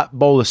hot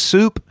bowl of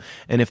soup,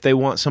 and if they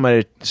want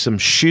some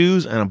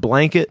shoes and a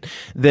blanket,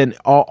 then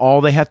all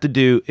they have to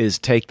do is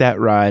take that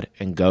ride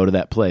and go to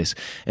that place.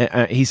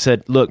 And he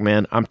said, look,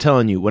 man, I'm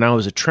telling you, when I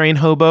was a train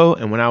hobo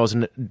and when I was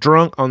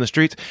drunk on the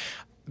streets,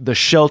 the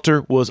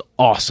shelter was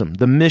awesome.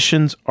 The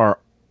missions are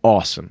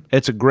awesome.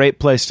 It's a great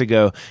place to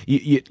go.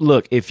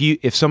 Look,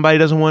 if somebody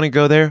doesn't want to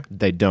go there,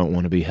 they don't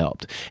want to be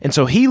helped. And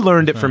so he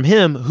learned it from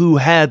him who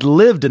had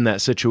lived in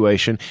that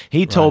situation.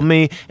 He told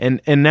me,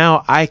 and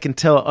now I can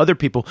tell other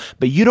people,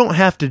 but you don't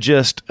have to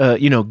just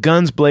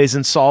guns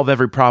blazing, solve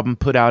every problem,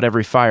 put out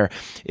every fire.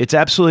 It's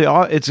absolutely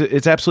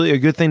a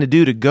good thing to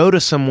do, to go to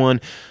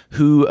someone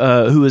who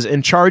is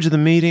in charge of the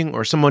meeting,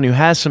 or someone who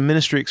has some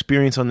ministry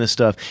experience on this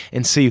stuff,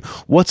 and see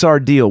what's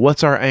our deal,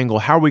 what's our angle,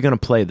 how are we going to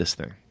play this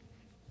thing.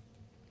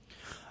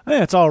 I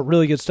think that's all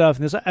really good stuff.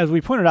 And this, as we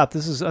pointed out,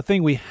 this is a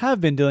thing we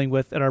have been dealing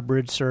with at our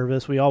bridge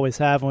service. We always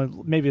have,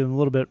 and maybe a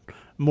little bit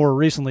more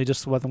recently,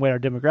 just with the way our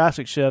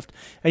demographics shift.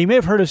 And you may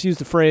have heard us use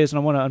the phrase, and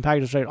I want to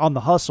unpack it straight, on the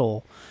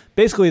hustle.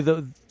 Basically,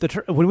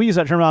 when we use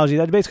that terminology,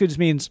 that basically just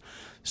means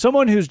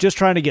someone who's just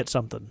trying to get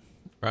something.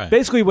 Right.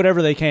 Basically,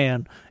 whatever they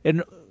can.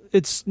 And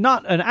it's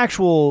not an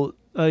actual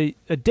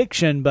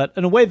addiction, but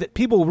in a way that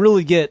people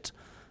really get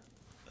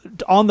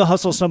on the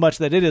hustle so much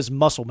that it is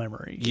muscle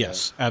memory.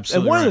 Yes,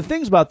 absolutely. And one of the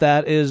things about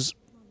that is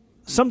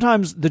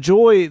sometimes the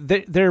joy,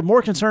 they're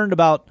more concerned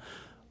about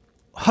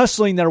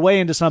hustling their way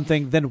into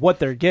something than what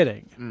they're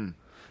getting.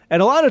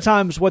 And a lot of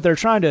times what they're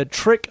trying to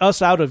trick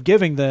us out of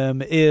giving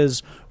them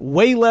is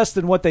way less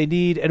than what they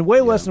need and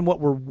way less than what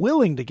we're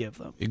willing to give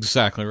them.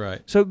 Exactly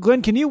right. So,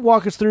 Glenn, can you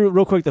walk us through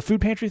real quick the food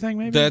pantry thing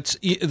maybe? That's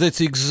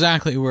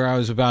exactly where I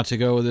was about to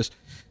go with this.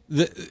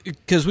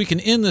 Because we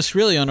can end this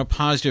really on a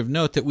positive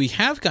note that we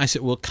have guys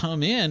that will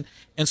come in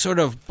and sort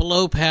of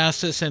blow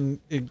past us and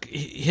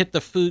hit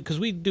the food, because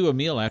we do a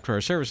meal after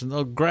our service and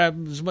they'll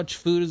grab as much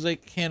food as they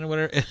can or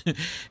whatever.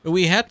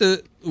 we have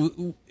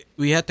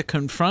to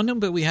confront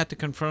them, but we have to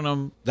confront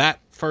them that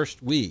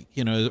first week,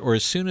 or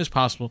as soon as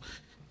possible.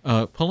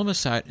 Pull them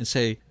aside and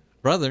say,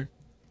 brother,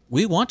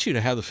 we want you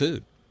to have the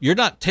food. You're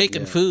not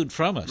taking food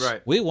from us.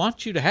 Right. We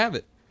want you to have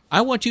it.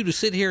 I want you to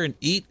sit here and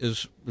eat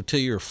until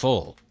you're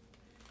full.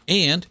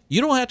 And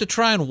you don't have to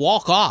try and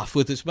walk off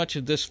with as much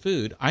of this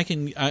food.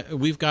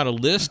 We've got a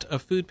list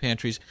of food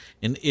pantries,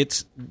 and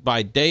it's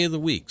by day of the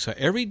week. So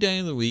every day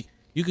of the week,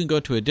 you can go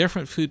to a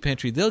different food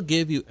pantry. They'll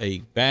give you a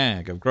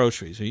bag of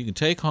groceries, so you can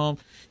take home.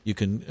 You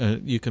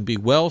can be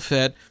well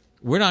fed.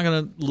 We're not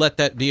going to let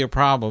that be a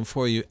problem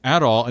for you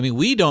at all. I mean,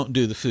 we don't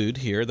do the food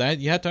here. That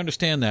you have to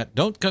understand that.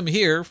 Don't come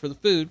here for the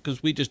food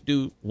because we just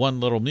do one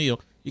little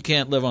meal. You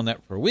can't live on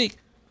that for a week.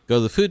 Go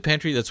to the food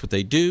pantry. That's what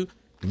they do.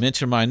 You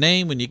mention my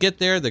name when you get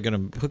there. They're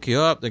going to hook you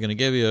up. They're going to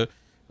give you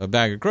a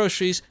bag of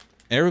groceries.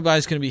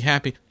 Everybody's going to be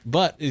happy.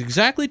 But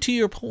exactly to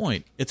your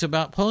point, it's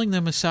about pulling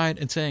them aside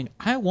and saying,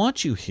 I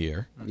want you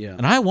here,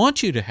 and I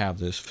want you to have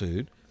this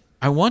food.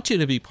 I want you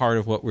to be part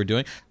of what we're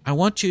doing. I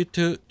want you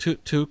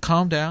to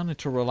calm down and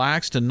to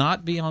relax, to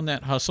not be on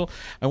that hustle.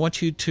 I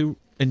want you to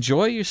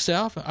enjoy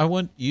yourself. I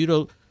want you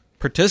to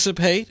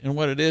participate in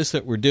what it is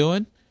that we're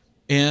doing.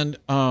 And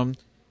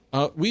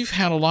we've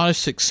had a lot of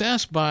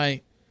success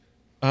by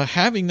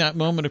having that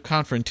moment of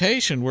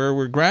confrontation where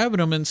we're grabbing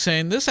them and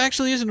saying, this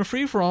actually isn't a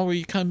free-for-all where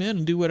you come in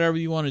and do whatever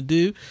you want to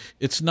do.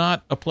 It's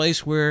not a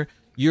place where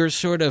you're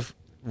sort of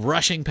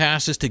rushing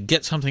past us to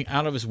get something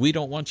out of us we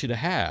don't want you to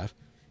have.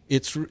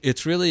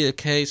 It's really a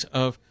case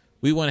of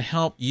we want to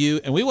help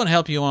you, and we want to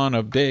help you on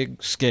a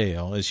big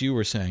scale, as you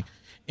were saying.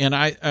 And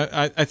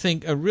I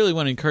think I really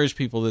want to encourage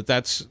people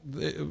that's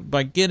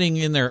by getting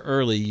in there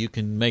early, you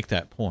can make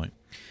that point.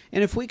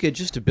 And if we could,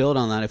 just to build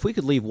on that, if we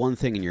could leave one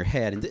thing in your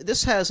head, and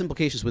this has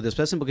implications with this,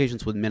 but has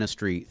implications with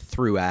ministry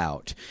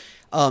throughout.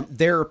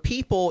 There are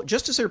people,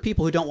 just as there are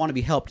people who don't want to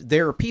be helped,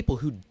 there are people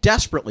who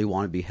desperately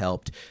want to be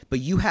helped, but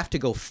you have to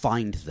go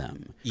find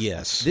them.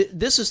 Yes.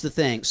 This is the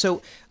thing.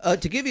 So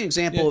to give you an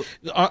example.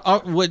 Part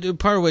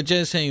of what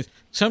Jen's saying is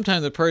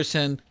sometimes the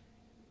person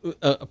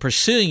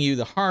pursuing you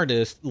the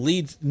hardest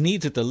needs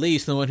it the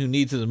least, and the one who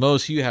needs it the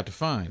most you have to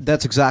find.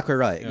 That's exactly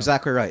right. Yeah.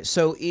 Exactly right.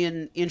 So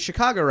in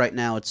Chicago right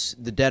now, it's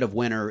the dead of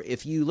winter.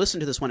 If you listen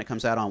to this when it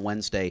comes out on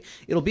Wednesday,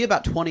 it'll be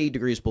about 20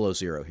 degrees below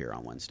zero here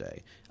on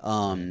Wednesday.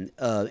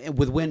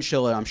 With wind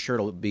chill, I'm sure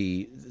it'll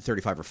be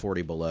 35 or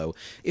 40 below.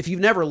 If you've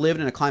never lived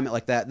in a climate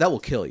like that, that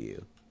will kill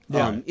you.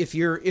 Yeah.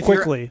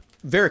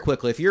 Very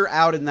quickly. If you're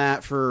out in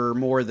that for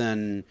more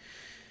than,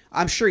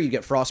 I'm sure you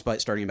get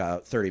frostbite starting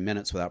about 30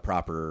 minutes without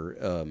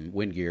proper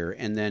wind gear.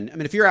 And then, I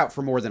mean, if you're out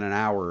for more than an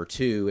hour or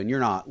two and you're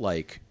not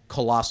like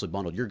colossally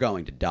bundled, you're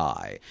going to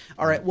die.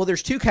 All right. Well,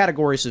 there's two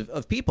categories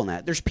of people in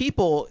that. There's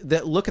people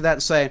that look at that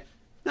and say,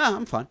 no,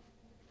 I'm fine.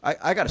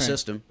 I got a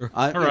system.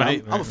 I'm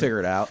going to figure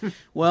it out.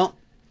 Well,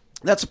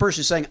 that's the person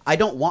who's saying, I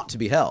don't want to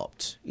be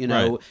helped.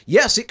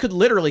 Yes, it could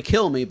literally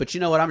kill me, but you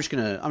know what? I'm just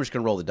gonna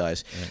roll the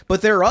dice. Right.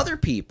 But there are other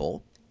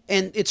people,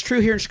 and it's true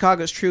here in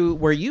Chicago, it's true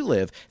where you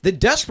live, that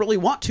desperately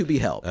want to be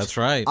helped. That's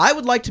right. I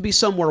would like to be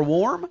somewhere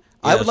warm.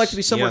 Yes, I would like to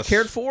be somewhere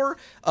cared for.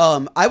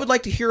 I would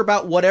like to hear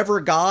about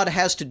whatever God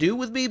has to do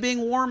with me being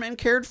warm and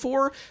cared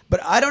for,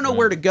 but I don't know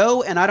where to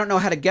go, and I don't know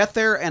how to get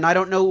there, and I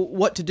don't know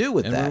what to do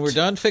with that. And when we're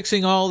done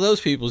fixing all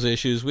those people's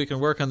issues, we can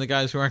work on the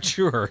guys who aren't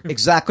sure.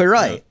 Exactly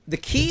right. Yeah. The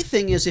key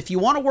thing is if you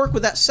want to work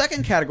with that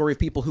second category of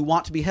people who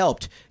want to be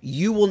helped,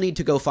 you will need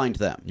to go find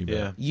them.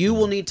 You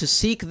will need to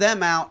seek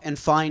them out and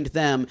find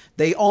them.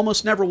 They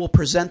almost never will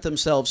present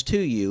themselves to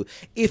you.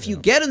 If you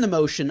get in the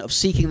motion of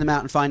seeking them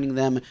out and finding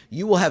them,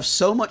 you will have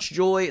so much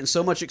joy and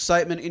so much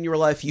excitement in your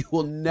life, you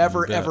will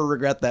never, ever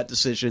regret that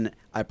decision.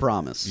 I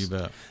promise. You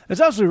bet.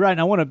 That's absolutely right. And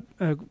I want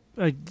to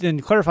then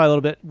clarify a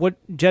little bit what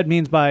Jed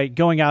means by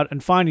going out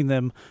and finding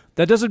them.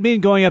 That doesn't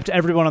mean going up to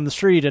everyone on the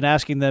street and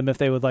asking them if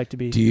they would like to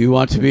be. Do you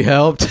want to be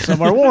helped?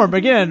 Somewhere warm.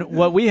 Again,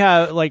 what we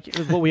have at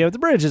the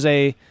bridge is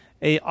an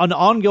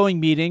ongoing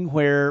meeting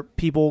where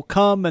people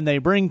come and they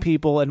bring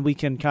people, and we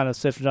can kind of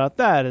sift out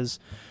that. As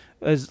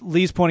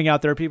Lee's pointing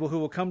out, there are people who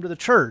will come to the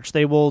church.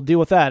 They will deal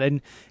with that.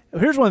 And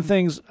here's one of the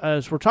things,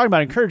 as we're talking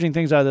about encouraging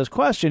things out of this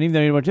question, even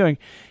though you know what we're doing,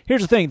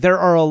 here's the thing. There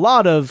are a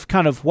lot of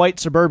kind of white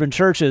suburban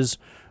churches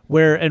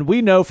where, and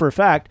we know for a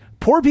fact,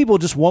 poor people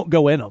just won't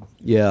go in them.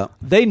 Yeah.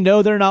 They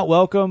know they're not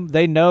welcome.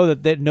 They know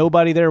that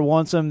nobody there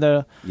wants them.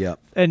 Yeah.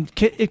 And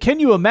can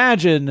you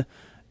imagine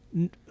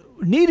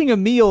needing a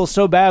meal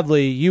so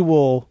badly you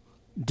will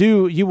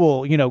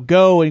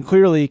go and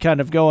clearly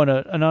kind of go in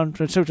an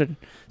uncertain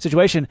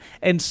situation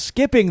and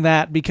skipping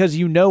that because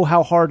you know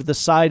how hard the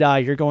side eye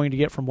you're going to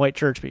get from white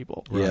church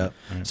people. Yeah.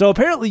 Right. So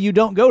apparently you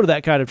don't go to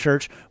that kind of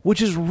church,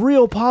 which is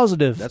real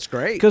positive. That's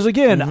great. Because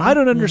again, I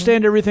don't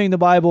understand everything in the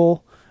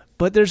Bible,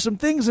 but there's some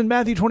things in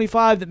Matthew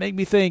 25 that make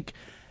me think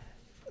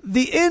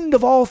the end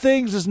of all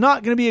things is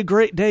not going to be a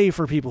great day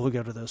for people who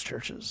go to those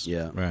churches.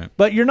 Yeah. Right.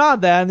 But you're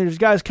not that, and there's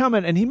guys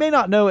coming, and he may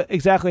not know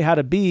exactly how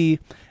to be.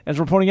 As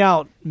we're pointing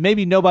out,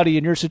 maybe nobody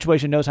in your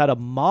situation knows how to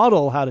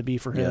model how to be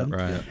for him.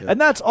 Right. Yeah.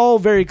 And that's all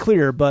very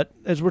clear. But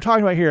as we're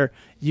talking about here,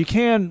 you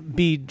can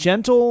be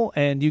gentle,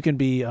 and you can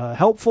be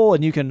helpful,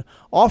 and you can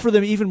offer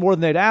them even more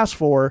than they'd ask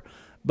for.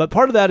 But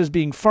part of that is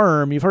being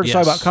firm. You've heard us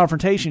talk about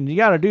confrontation. You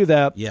got to do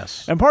that.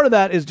 Yes. And part of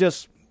that is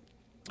this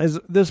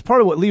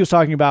part of what Lee was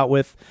talking about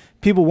with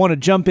people want to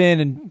jump in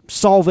and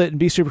solve it and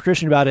be super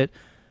Christian about it.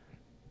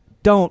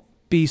 Don't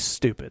be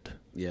stupid.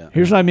 Yeah.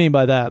 Here's what I mean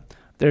by that.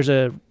 There's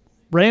a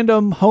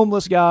random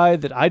homeless guy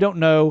that I don't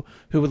know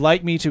who would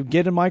like me to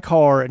get in my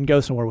car and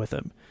go somewhere with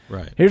him.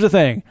 Right. Here's the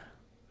thing.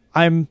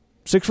 I'm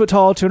 6 foot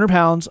tall, 200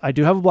 pounds. I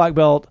do have a black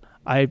belt.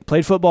 I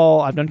played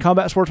football. I've done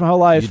combat sports my whole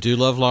life. You do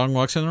love long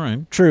walks in the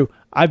rain. True.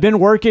 I've been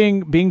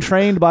being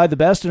trained by the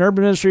best in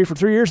urban ministry for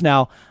 3 years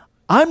now.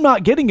 I'm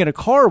not getting in a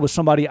car with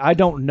somebody I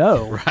don't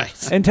know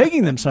and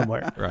taking them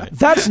somewhere. Right.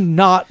 That's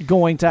not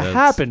going to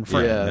happen,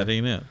 friend. Yeah, that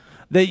ain't it.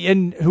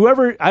 And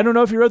whoever, I don't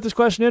know if you wrote this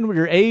question in with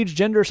your age,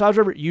 gender, size,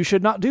 whatever, you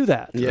should not do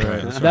that. Yeah.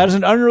 Right, that's That is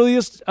an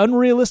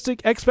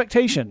unrealistic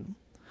expectation.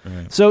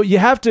 Right. So you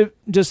have to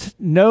just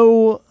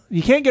know,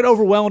 you can't get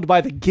overwhelmed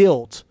by the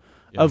guilt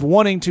of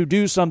wanting to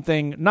do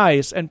something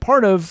nice. And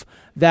part of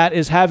that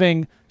is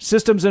having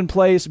systems in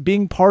place,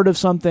 being part of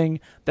something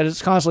that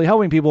is constantly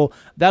helping people.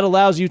 That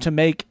allows you to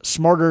make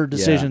smarter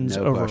decisions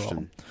no overall.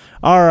 question.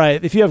 All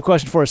right. If you have a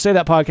question for us, say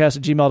that podcast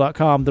at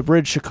gmail.com,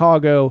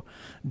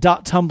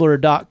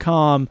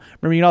 thebridgechicago.tumblr.com.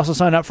 Remember, you can also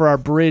sign up for our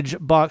Bridge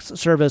Box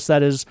service.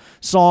 That is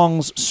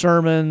songs,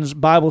 sermons,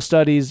 Bible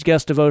studies,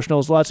 guest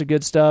devotionals, lots of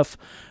good stuff.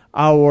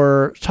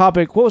 Our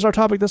topic, what was our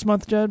topic this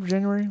month, Jed,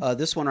 January?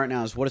 This one right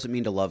now is, what does it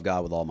mean to love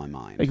God with all my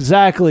mind?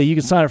 Exactly. You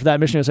can sign up for that,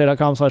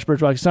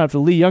 missionusa.com/BridgeBox. You can sign up for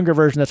the Lee Younger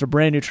version. That's a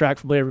brand new track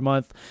from Lee every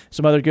month.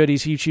 Some other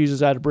goodies he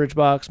chooses out of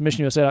BridgeBox,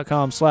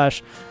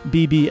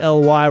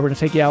 missionusa.com/BBLY. We're going to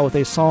take you out with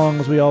a song,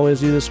 as we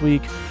always do this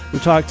week. We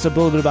talked a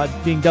little bit about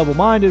being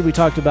double-minded. We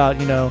talked about,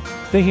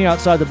 thinking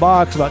outside the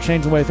box, about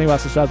changing the way you think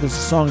about some stuff. This is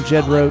a song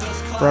Jed wrote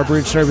for our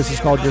Bridge service.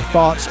 It's called Your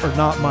Thoughts Are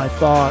Not My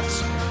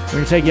Thoughts. We're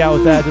going to take you out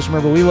with that. Just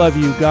remember, we love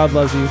you. God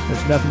loves you.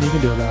 There's nothing you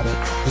can do about it.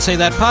 To say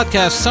that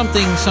podcast,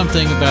 something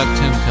about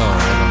Tim Keller.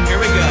 Here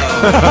we go.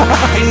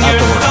 And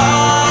your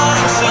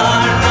thoughts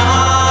are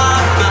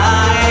not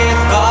my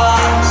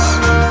thoughts.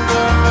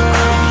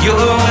 Your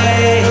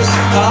ways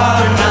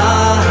are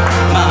not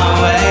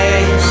my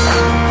ways.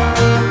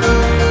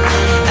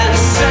 And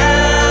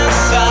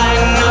since I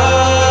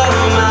know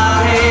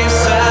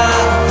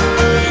myself,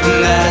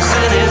 that's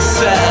in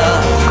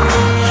itself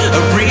a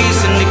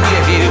reason to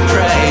give you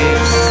praise.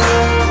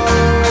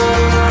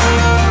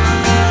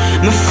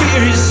 My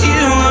fear is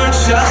you are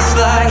just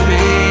like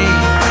me.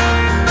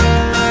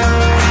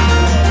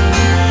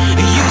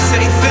 You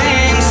say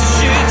things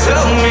that you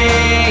told me.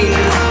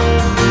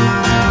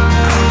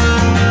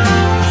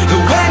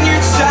 When you're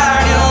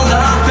tired, you'll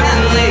up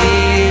and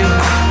leave.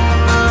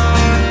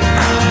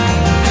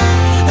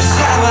 That's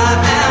how I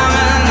am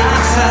and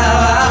that's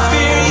how I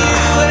fear you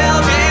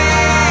will be.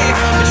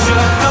 But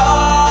your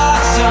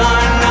thoughts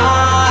are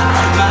not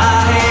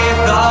my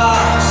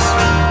thoughts.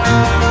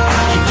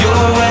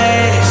 Your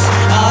ways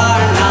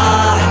are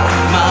not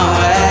my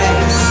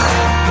ways.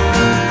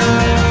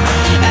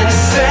 And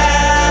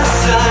since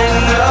I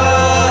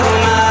know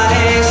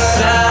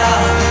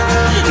myself,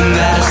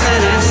 that is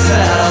in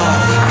itself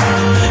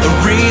a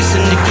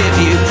reason to give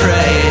you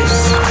praise.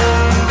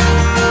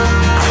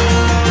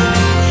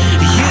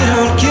 You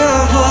don't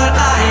give what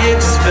I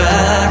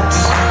expect.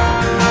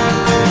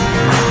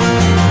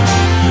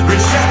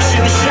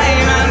 Rejection,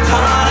 shame, and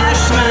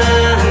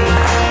punishment.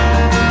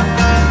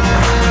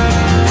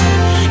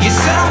 You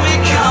tell me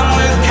come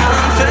with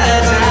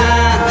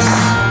confidence,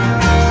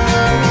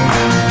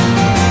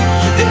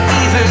 that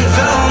even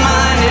though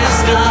mine is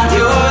not,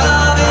 your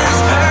love is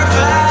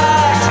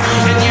perfect.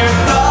 And your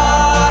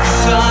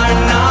thoughts are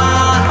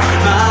not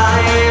my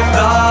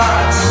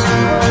thoughts.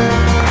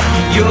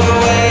 Your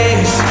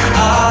ways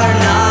are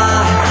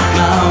not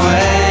my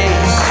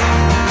ways.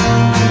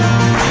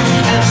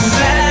 And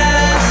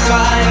since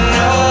I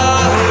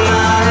know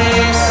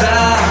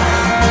myself,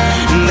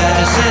 that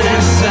is in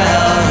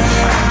itself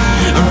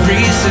a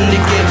reason to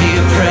give you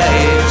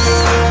praise.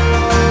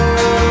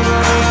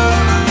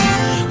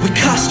 We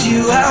cast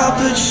you out,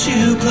 but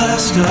you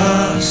blessed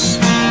us.